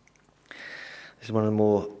 This is one of the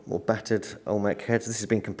more battered Olmec heads. This has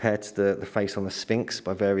been compared to the face on the Sphinx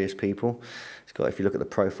by various people. It's got, if you look at the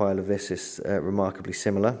profile of this, it's remarkably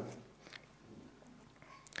similar.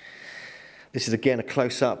 This is again a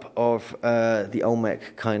close-up of the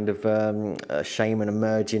Olmec kind of shaman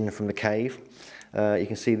emerging from the cave. You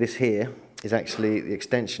can see this here is actually the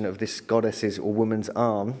extension of this goddess's or woman's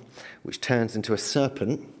arm, which turns into a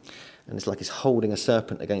serpent, and it's like it's holding a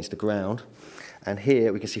serpent against the ground. And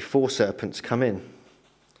here we can see 4 serpents come in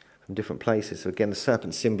from different places. So again, the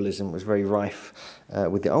serpent symbolism was very rife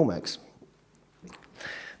with the Olmecs.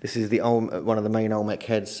 This is one of the main Olmec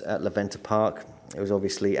heads at Laventa Park. It was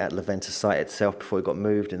obviously at Laventa site itself before it got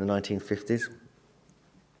moved in the 1950s.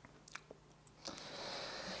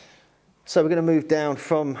 So we're going to move down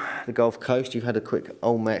from the Gulf Coast. You've had a quick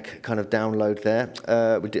Olmec kind of download there.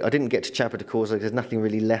 I didn't get to Chapa de Corzo because there's nothing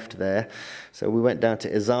really left there. So we went down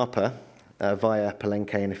to Izapa via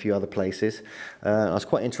Palenque and a few other places. I was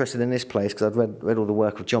quite interested in this place because I'd read all the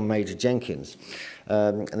work of John Major Jenkins.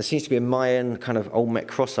 And there seems to be a Mayan kind of Olmec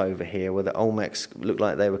crossover here where the Olmecs looked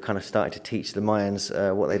like they were kind of starting to teach the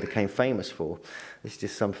Mayans what they became famous for. This is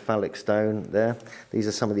just some phallic stone there. These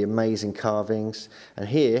are some of the amazing carvings. And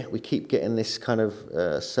here we keep getting this kind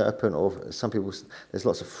of serpent, or some people, there's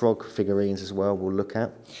lots of frog figurines as well we'll look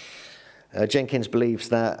at. Jenkins believes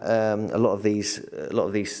that a lot of these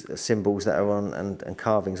symbols that are on and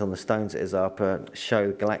carvings on the stones at Izapa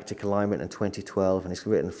show galactic alignment in 2012, and he's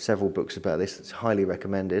written several books about this. It's highly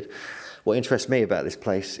recommended. What interests me about this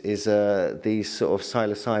place is these sort of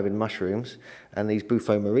psilocybin mushrooms and these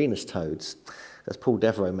Bufo-marinus toads. As Paul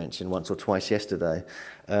Devereaux mentioned once or twice yesterday,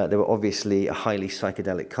 they were obviously a highly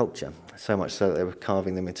psychedelic culture, so much so that they were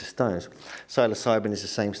carving them into stones. Psilocybin is the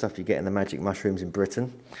same stuff you get in the magic mushrooms in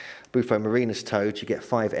Britain. Bufo-marinus toads, you get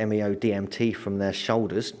 5-MeO-DMT from their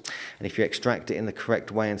shoulders, and if you extract it in the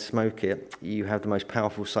correct way and smoke it, you have the most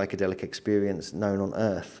powerful psychedelic experience known on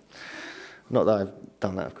Earth. Not that I've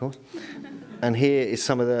done that, of course. And here is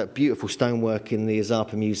some of the beautiful stonework in the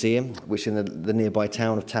Izapa Museum, which is in the nearby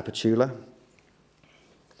town of Tapachula.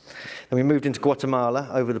 And we moved into Guatemala,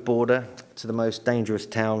 over the border, to the most dangerous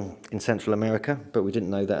town in Central America, but we didn't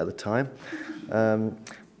know that at the time.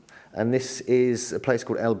 And this is a place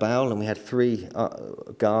called El Baul, and we had 3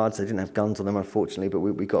 guards. They didn't have guns on them, unfortunately, but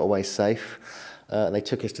we got away safe. And they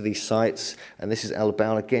took us to these sites, and this is El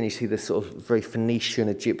Baul. Again, you see this sort of very Phoenician,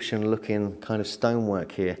 Egyptian-looking kind of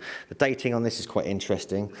stonework here. The dating on this is quite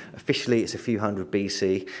interesting. Officially, it's a few hundred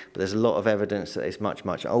BC, but there's a lot of evidence that it's much,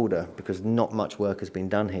 much older because not much work has been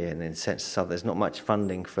done here. And in the sense of there's not much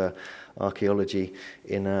funding for archaeology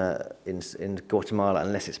in Guatemala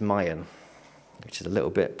unless it's Mayan, which is a little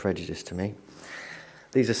bit prejudiced to me.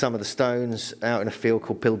 These are some of the stones out in a field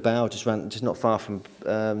called Bilbao, just not far from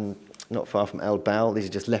El Baul. These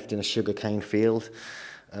are just left in a sugarcane field.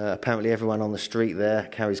 Apparently everyone on the street there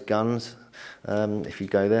carries guns if you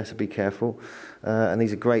go there, so be careful. And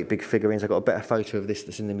these are great big figurines. I've got a better photo of this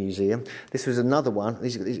that's in the museum. This was another one.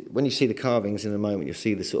 When you see the carvings in a moment, you'll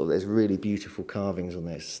see there's really beautiful carvings on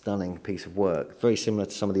there. It's a stunning piece of work, very similar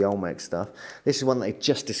to some of the Olmec stuff. This is one that they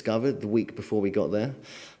just discovered the week before we got there.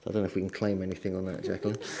 So I don't know if we can claim anything on that,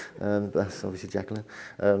 Jacqueline. That's obviously Jacqueline.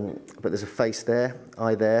 But there's a face there,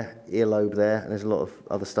 eye there, earlobe there, and there's a lot of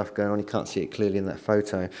other stuff going on. You can't see it clearly in that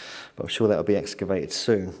photo, but I'm sure that'll be excavated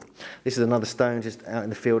soon. This is another stone just out in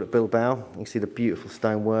the field at Bilbao. You can see the beautiful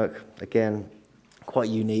stonework. Again, quite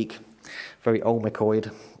unique, very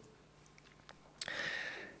Olmecoid.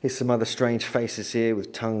 Here's some other strange faces here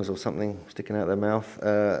with tongues or something sticking out their mouth.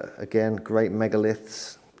 Again, great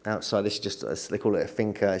megaliths. Outside, this is just, they call it a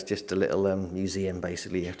finca, it's just a little museum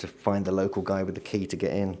basically. You have to find the local guy with the key to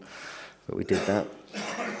get in, but we did that.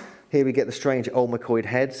 Here we get the strange Olmecoid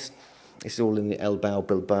heads. This is all in the El Baul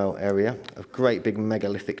Bilbao area, of great big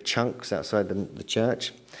megalithic chunks outside the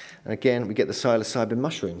church. And again, we get the psilocybin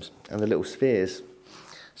mushrooms and the little spheres.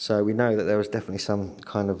 So we know that there was definitely some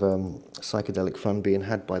kind of psychedelic fun being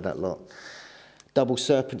had by that lot. Double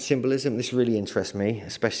serpent symbolism, this really interests me,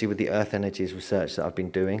 especially with the earth energies research that I've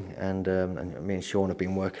been doing and me and Sean have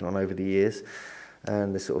been working on over the years.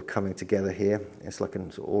 And they're sort of coming together here. It's like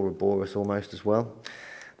an sort of Ouroboros almost as well.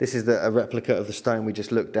 This is a replica of the stone we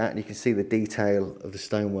just looked at, and you can see the detail of the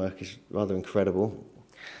stonework is rather incredible.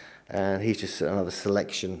 And here's just another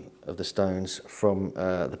selection of the stones from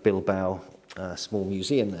the Bilbao small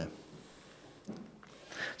museum there.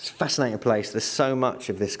 It's a fascinating place. There's so much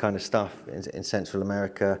of this kind of stuff in Central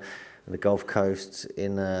America, in the Gulf Coast,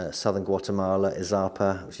 in southern Guatemala,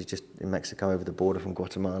 Izapa, which is just in Mexico over the border from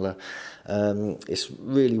Guatemala. It's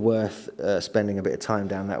really worth spending a bit of time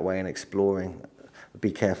down that way and exploring. Be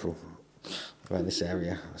careful around this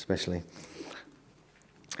area, especially.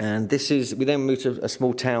 And we then moved to a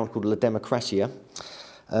small town called La Democracia.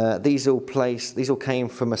 These all came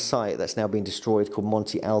from a site that's now been destroyed called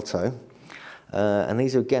Monte Alto. And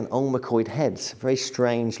these are, again, Olmecoid heads, very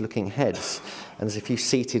strange looking heads. And there's a few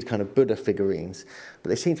seated kind of Buddha figurines. But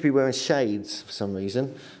they seem to be wearing shades for some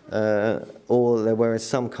reason, or they're wearing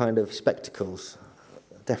some kind of spectacles.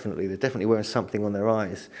 Definitely, they're definitely wearing something on their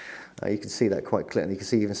eyes. You can see that quite clearly. You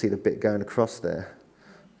can even see the bit going across there.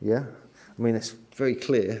 Yeah? I mean, it's very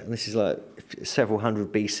clear, and this is like several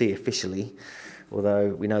hundred BC officially, although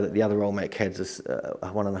we know that the other Olmec heads are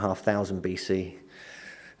 1,500 BC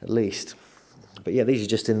at least. But yeah, these are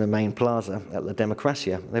just in the main plaza at La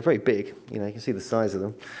Democracia. They're very big, you know, you can see the size of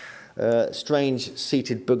them. Strange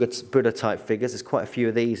seated Buddha-type figures. There's quite a few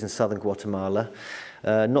of these in southern Guatemala.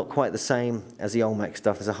 Not quite the same as the Olmec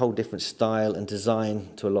stuff. There's a whole different style and design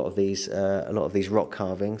to a lot of these rock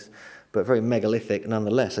carvings, but very megalithic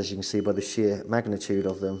nonetheless, as you can see by the sheer magnitude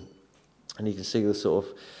of them. And you can see the sort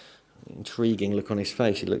of intriguing look on his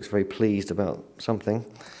face. He looks very pleased about something.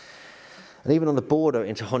 And even on the border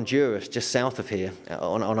into Honduras, just south of here,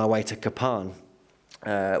 on our way to Capan,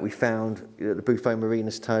 we found the Bufo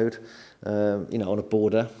marinus toad, you know, on a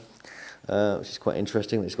border, which is quite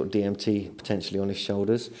interesting. It's got DMT potentially on his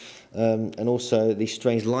shoulders, and also these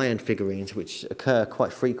strange lion figurines, which occur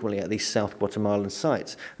quite frequently at these South Guatemalan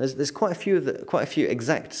sites. There's quite a few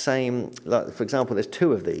exact same. Like, for example, there's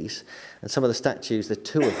two of these, and some of the statues, there's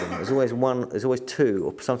two of them. There's always one. There's always two,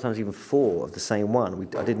 or sometimes even four of the same one.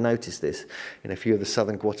 I did notice this in a few of the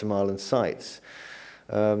southern Guatemalan sites.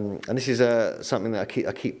 And this is something that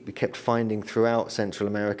we kept finding throughout Central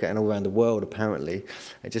America and all around the world, apparently.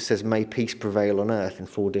 It just says, "May peace prevail on earth," in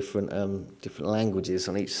four different languages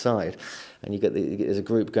on each side. And there's a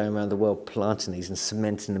group going around the world planting these and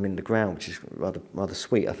cementing them in the ground, which is rather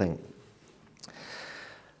sweet, I think.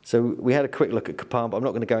 So we had a quick look at Capan, but I'm not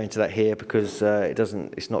going to go into that here because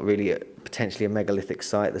it's not really potentially a megalithic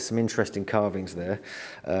site. There's some interesting carvings there.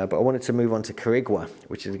 But I wanted to move on to Quirigua,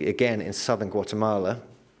 which is again in southern Guatemala,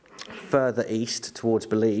 further east towards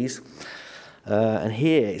Belize. And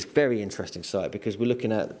here it's a very interesting site because we're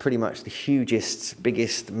looking at pretty much the hugest,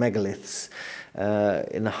 biggest megaliths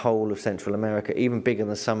in the whole of Central America, even bigger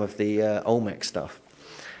than some of the Olmec stuff.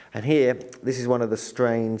 And here, this is one of the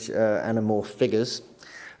strange anamorph figures,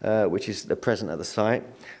 which is present at the site.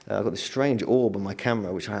 I've got this strange orb on my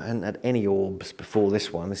camera, which I hadn't had any orbs before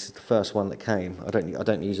this one. This is the first one that came. I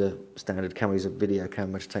don't use a standard camera, I use a video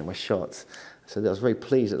camera to take my shots. So I was very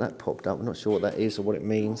pleased that popped up. I'm not sure what that is or what it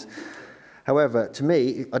means. However, to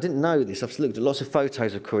me, I didn't know this. I've looked at lots of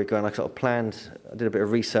photos of Quirigua and I did a bit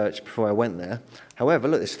of research before I went there. However,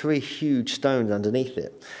 look, there's three huge stones underneath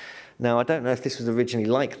it. Now, I don't know if this was originally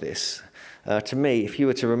like this. To me, if you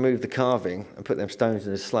were to remove the carving and put them stones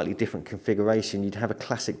in a slightly different configuration, you'd have a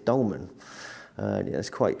classic dolmen. It's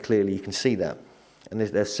quite clearly, you can see that. And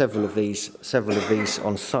there's several of these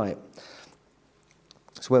on site.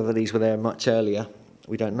 So whether these were there much earlier,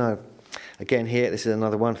 we don't know. Again here, this is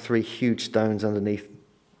another one, three huge stones underneath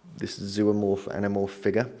this zoomorph, anamorph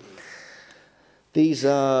figure. These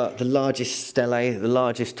are the largest stelae, the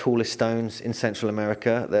largest, tallest stones in Central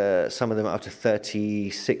America. Some of them are up to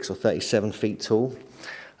 36 or 37 feet tall.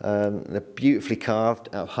 They're beautifully carved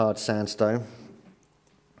out of hard sandstone.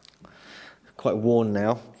 Quite worn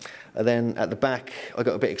now. And then at the back, I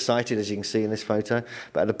got a bit excited, as you can see in this photo,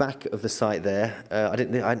 but at the back of the site there, I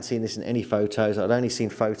hadn't seen this in any photos. I'd only seen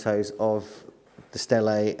photos of the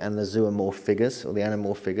stelae and the zoomorph figures, or the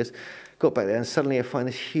anamorph figures. Got back there and suddenly I find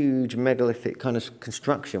this huge megalithic kind of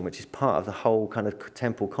construction, which is part of the whole kind of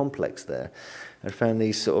temple complex there. I found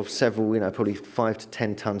these sort of several, probably 5 to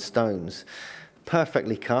 10 ton stones,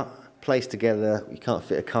 perfectly cut, placed together. You can't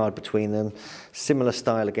fit a card between them. Similar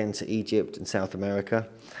style again to Egypt and South America.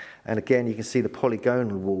 And again, you can see the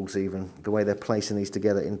polygonal walls even, the way they're placing these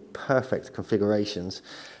together in perfect configurations,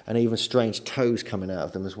 and even strange toes coming out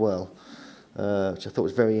of them as well. Which I thought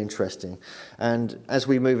was very interesting. And as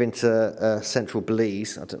we move into central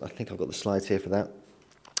Belize, I think I've got the slides here for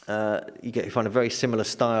that, you find a very similar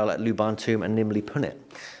style at Lubantum and Nimli Punit.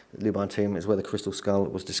 Lubantum is where the crystal skull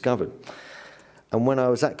was discovered. And when I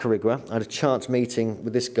was at Quirigua, I had a chance meeting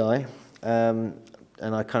with this guy, and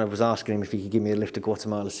I kind of was asking him if he could give me a lift to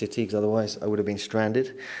Guatemala City, because otherwise I would have been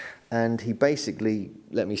stranded. And he basically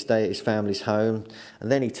let me stay at his family's home, and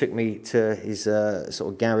then he took me to his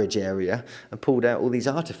sort of garage area and pulled out all these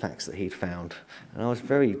artifacts that he'd found. And I was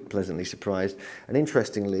very pleasantly surprised. And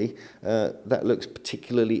interestingly, that looks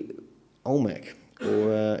particularly Olmec.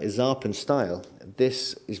 or Izapan style.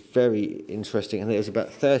 This is very interesting, and there's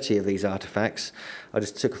about 30 of these artifacts. I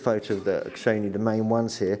just took a photo of showing you the main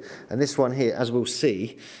ones here. And this one here, as we'll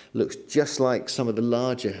see, looks just like some of the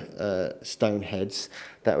larger stone heads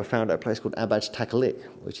that were found at a place called Tacalic,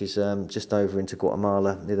 which is just over into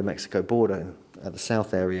Guatemala near the Mexico border at the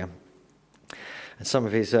south area. And some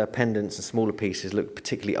of his pendants and smaller pieces look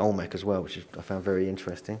particularly Olmec as well, which I found very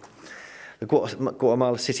interesting. The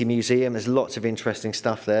Guatemala City Museum, there's lots of interesting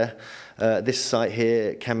stuff there. This site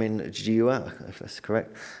here, Caminjua, if that's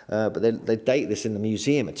correct, but they date this in the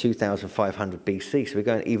museum at 2500 BC, so we're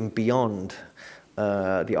going even beyond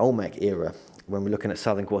the Olmec era when we're looking at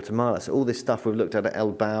southern Guatemala. So all this stuff we've looked at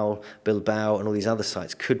Bilbao, and all these other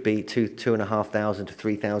sites could be 2,500 to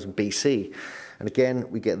 3,000 BC. And again,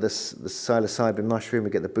 we get this psilocybin mushroom, we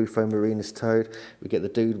get the Bufo marinus toad, we get the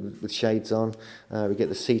dude with shades on, we get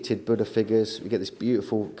the seated Buddha figures, we get these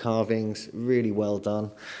beautiful carvings, really well done.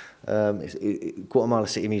 Guatemala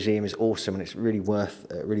City Museum is awesome, and it's really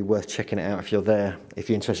worth checking it out if you're there, if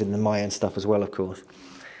you're interested in the Mayan stuff as well, of course.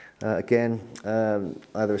 Again,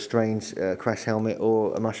 either a strange crash helmet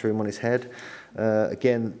or a mushroom on his head.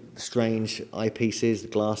 Again, strange eyepieces, the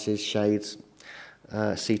glasses, shades.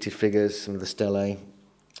 Seated figures, some of the stelae.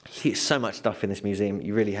 There's so much stuff in this museum,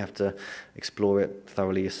 you really have to explore it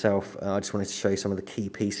thoroughly yourself. I just wanted to show you some of the key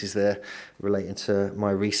pieces there relating to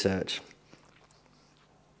my research.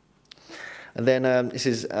 And then this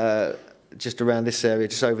is just around this area,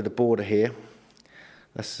 just over the border here.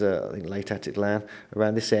 That's, I think, Late Atitlan.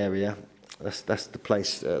 Around this area, that's the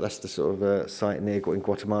place, that's the sort of site near in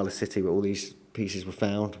Guatemala City where all these pieces were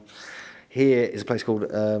found. Here is a place called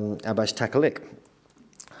Tacalic.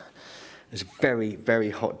 It was a very, very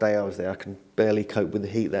hot day I was there. I can barely cope with the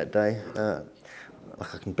heat that day.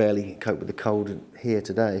 Like I can barely cope with the cold here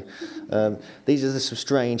today. These are some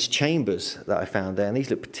strange chambers that I found there, and these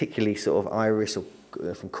look particularly sort of Irish or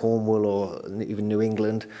from Cornwall or even New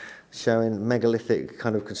England, showing megalithic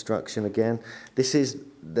kind of construction again. This is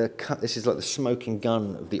like the smoking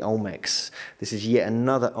gun of the Olmecs. This is yet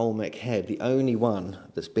another Olmec head, the only one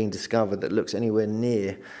that's been discovered that looks anywhere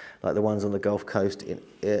near like the ones on the Gulf Coast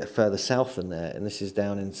further south than there, and this is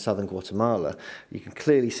down in southern Guatemala. You can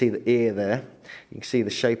clearly see the ear there, you can see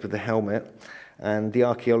the shape of the helmet, and the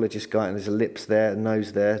archaeologist guy, and there's a lips there, a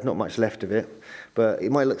nose there, not much left of it, but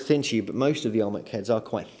it might look thin to you, but most of the Olmec heads are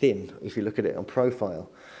quite thin if you look at it on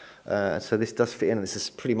profile. So this does fit in, and this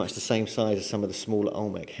is pretty much the same size as some of the smaller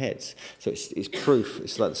Olmec heads. So it's proof,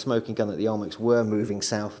 it's like the smoking gun that the Olmecs were moving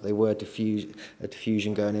south. They were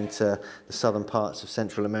diffusion going into the southern parts of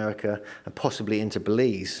Central America and possibly into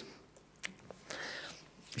Belize.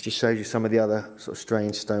 It just shows you some of the other sort of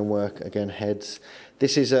strange stonework, again, heads.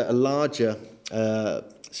 This is a larger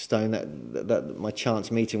stone that my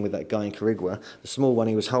chance meeting with that guy in Quirigua. The small one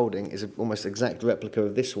he was holding is an almost exact replica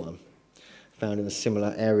of this one, found in a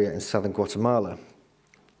similar area in southern Guatemala.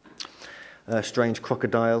 Strange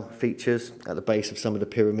crocodile features at the base of some of the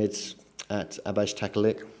pyramids at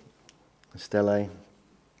Tacalic, stelae.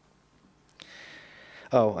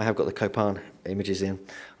 Oh, I have got the Copan images in.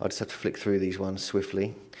 I'll just have to flick through these ones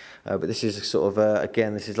swiftly. But this is sort of,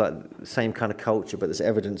 again, this is like the same kind of culture, but there's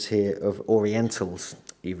evidence here of Orientals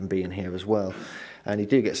even being here as well. And you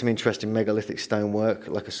do get some interesting megalithic stonework,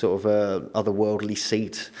 like a sort of otherworldly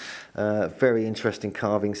seat. Very interesting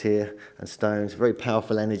carvings here and stones. Very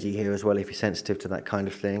powerful energy here as well if you're sensitive to that kind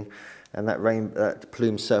of thing. And that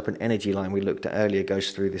plume serpent energy line we looked at earlier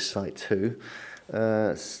goes through this site too.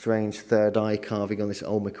 Strange third eye carving on this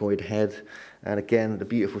Olmecoid head. And again, the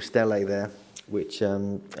beautiful stelae there, which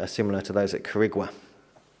are similar to those at Quirigua.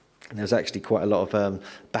 And there's actually quite a lot of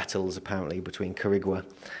battles apparently between Quirigua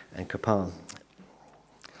and Copan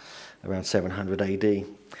around 700 AD.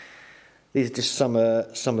 These are just some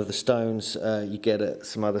of the stones you get at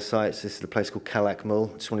some other sites. This is a place called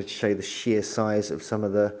Calakmul. Just wanted to show you the sheer size of some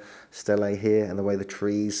of the stelae here and the way the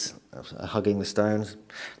trees are hugging the stones,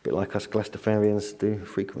 a bit like us Glastonburyans do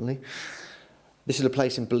frequently. This is a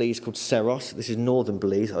place in Belize called Cerros. This is northern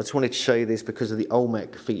Belize. I just wanted to show you this because of the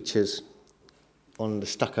Olmec features on the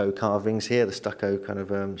stucco carvings here, the stucco kind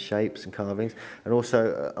of shapes and carvings, and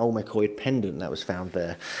also an Olmecoid pendant that was found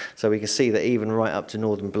there. So we can see that even right up to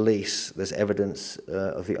northern Belize, there's evidence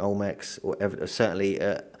of the Olmecs, or certainly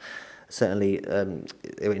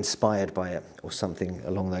they were inspired by it, or something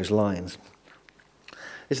along those lines.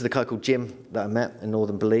 This is the guy called Jim that I met in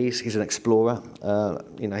northern Belize. He's an explorer.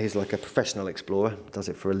 You know, he's like a professional explorer, does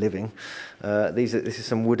it for a living. This is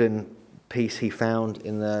some wooden piece he found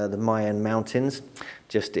in the Mayan mountains,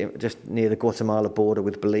 just near the Guatemala border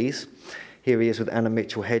with Belize. Here he is with Anna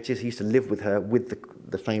Mitchell Hedges. He used to live with her, with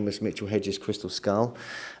the famous Mitchell Hedges crystal skull,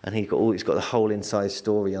 and he's got the whole inside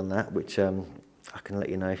story on that, which I can let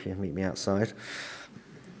you know if you meet me outside.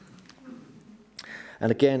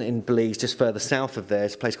 And again in Belize, just further south of there,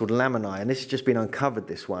 is a place called Lamanai, and this has just been uncovered,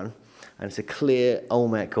 this one, and it's a clear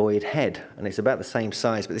Olmecoid head, and it's about the same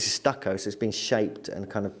size, but this is stucco, so it's been shaped and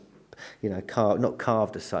kind of, you know, not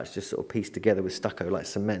carved as such, just sort of pieced together with stucco like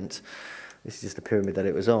cement. This is just the pyramid that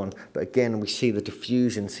it was on. But again, we see the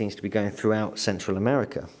diffusion seems to be going throughout Central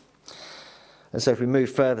America. And so if we move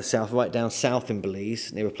further south, right down south in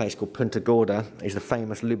Belize, near a place called Punta Gorda, is the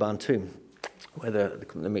famous Luban tomb, where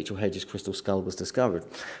the Mitchell Hedges crystal skull was discovered.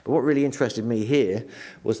 But what really interested me here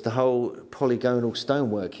was the whole polygonal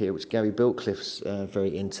stonework here, which Gary Biltcliffe's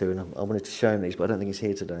very into, and I wanted to show him these, but I don't think he's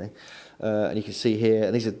here today. And you can see here,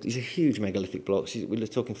 and these are huge megalithic blocks. We're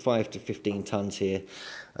talking 5 to 15 tons here.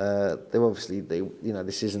 They're obviously, you know,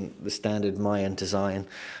 this isn't the standard Mayan design.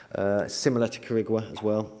 Similar to Quirigua as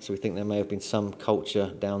well. So we think there may have been some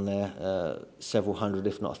culture down there, several hundred,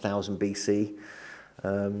 if not 1,000 BC.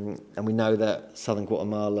 And we know that southern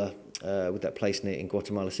Guatemala, with that place in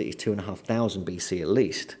Guatemala City, is 2,500 BC at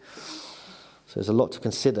least. So there's a lot to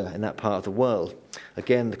consider in that part of the world.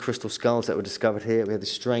 Again, the crystal skulls that were discovered here. We have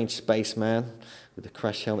this strange spaceman with a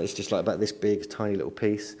crash helmet. It's just like about this big, tiny little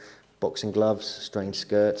piece. Boxing gloves, strange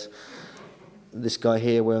skirt. This guy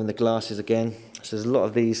here wearing the glasses again. So there's a lot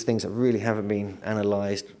of these things that really haven't been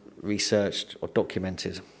analysed, researched or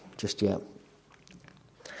documented just yet.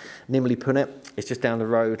 Nimli Punet is just down the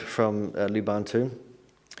road from Luban tomb.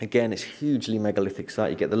 Again, it's hugely megalithic site.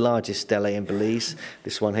 You get the largest stele in Belize.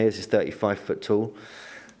 This one here, this is 35 foot tall.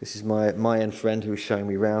 This is my Mayan friend who was showing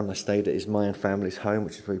me around. I stayed at his Mayan family's home,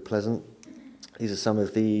 which is very pleasant. These are some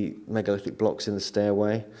of the megalithic blocks in the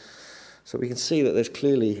stairway. So we can see that there's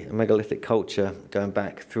clearly a megalithic culture going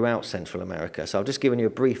back throughout Central America. So I've just given you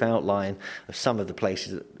a brief outline of some of the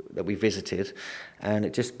places that we visited, and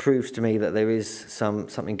it just proves to me that there is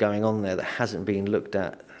something going on there that hasn't been looked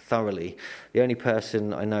at thoroughly. The only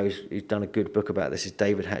person I know who's done a good book about this is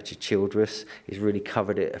David Hatcher Childress. He's really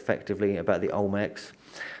covered it effectively about the Olmecs.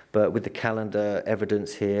 But with the calendar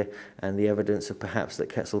evidence here and the evidence of perhaps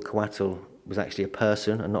that Quetzalcoatl was actually a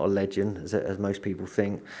person and not a legend, as most people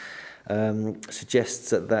think, suggests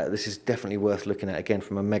that this is definitely worth looking at, again,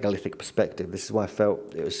 from a megalithic perspective. This is why I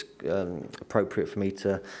felt it was appropriate for me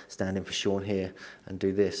to stand in for Sean here and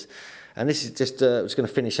do this. And this is just, I was going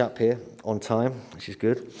to finish up here on time, which is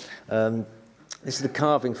good. This is the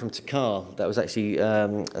carving from Tikal that was actually,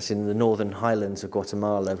 that's in the northern highlands of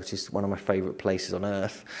Guatemala, which is one of my favourite places on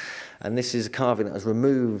earth. And this is a carving that was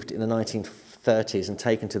removed in the 1930s and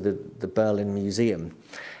taken to the Berlin Museum.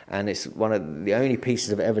 And it's one of the only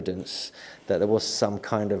pieces of evidence that there was some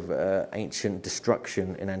kind of ancient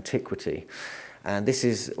destruction in antiquity. And this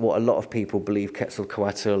is what a lot of people believe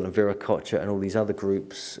Quetzalcoatl and Viracocha and all these other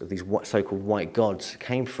groups of these so-called white gods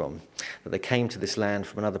came from. That they came to this land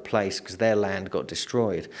from another place because their land got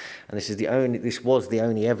destroyed. And this was the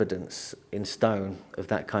only evidence in stone of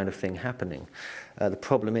that kind of thing happening. The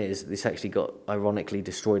problem is this actually got ironically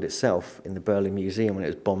destroyed itself in the Berlin Museum when it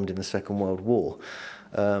was bombed in the Second World War.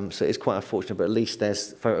 So it's quite unfortunate, but at least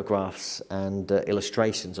there's photographs and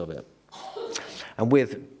illustrations of it.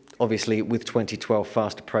 And obviously, with 2012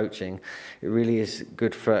 fast approaching, it really is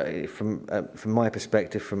good from my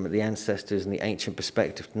perspective, from the ancestors and the ancient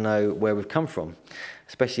perspective, to know where we've come from,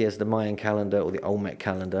 especially as the Mayan calendar or the Olmec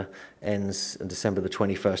calendar ends on December the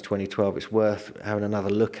 21st, 2012. It's worth having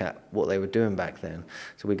another look at what they were doing back then,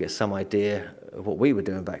 so we get some idea of what we were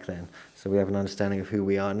doing back then, so we have an understanding of who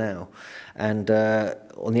we are now. And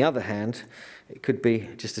on the other hand, it could be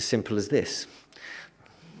just as simple as this.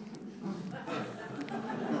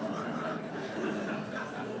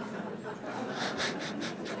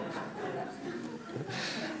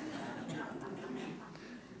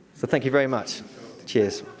 So thank you very much.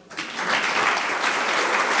 Cheers.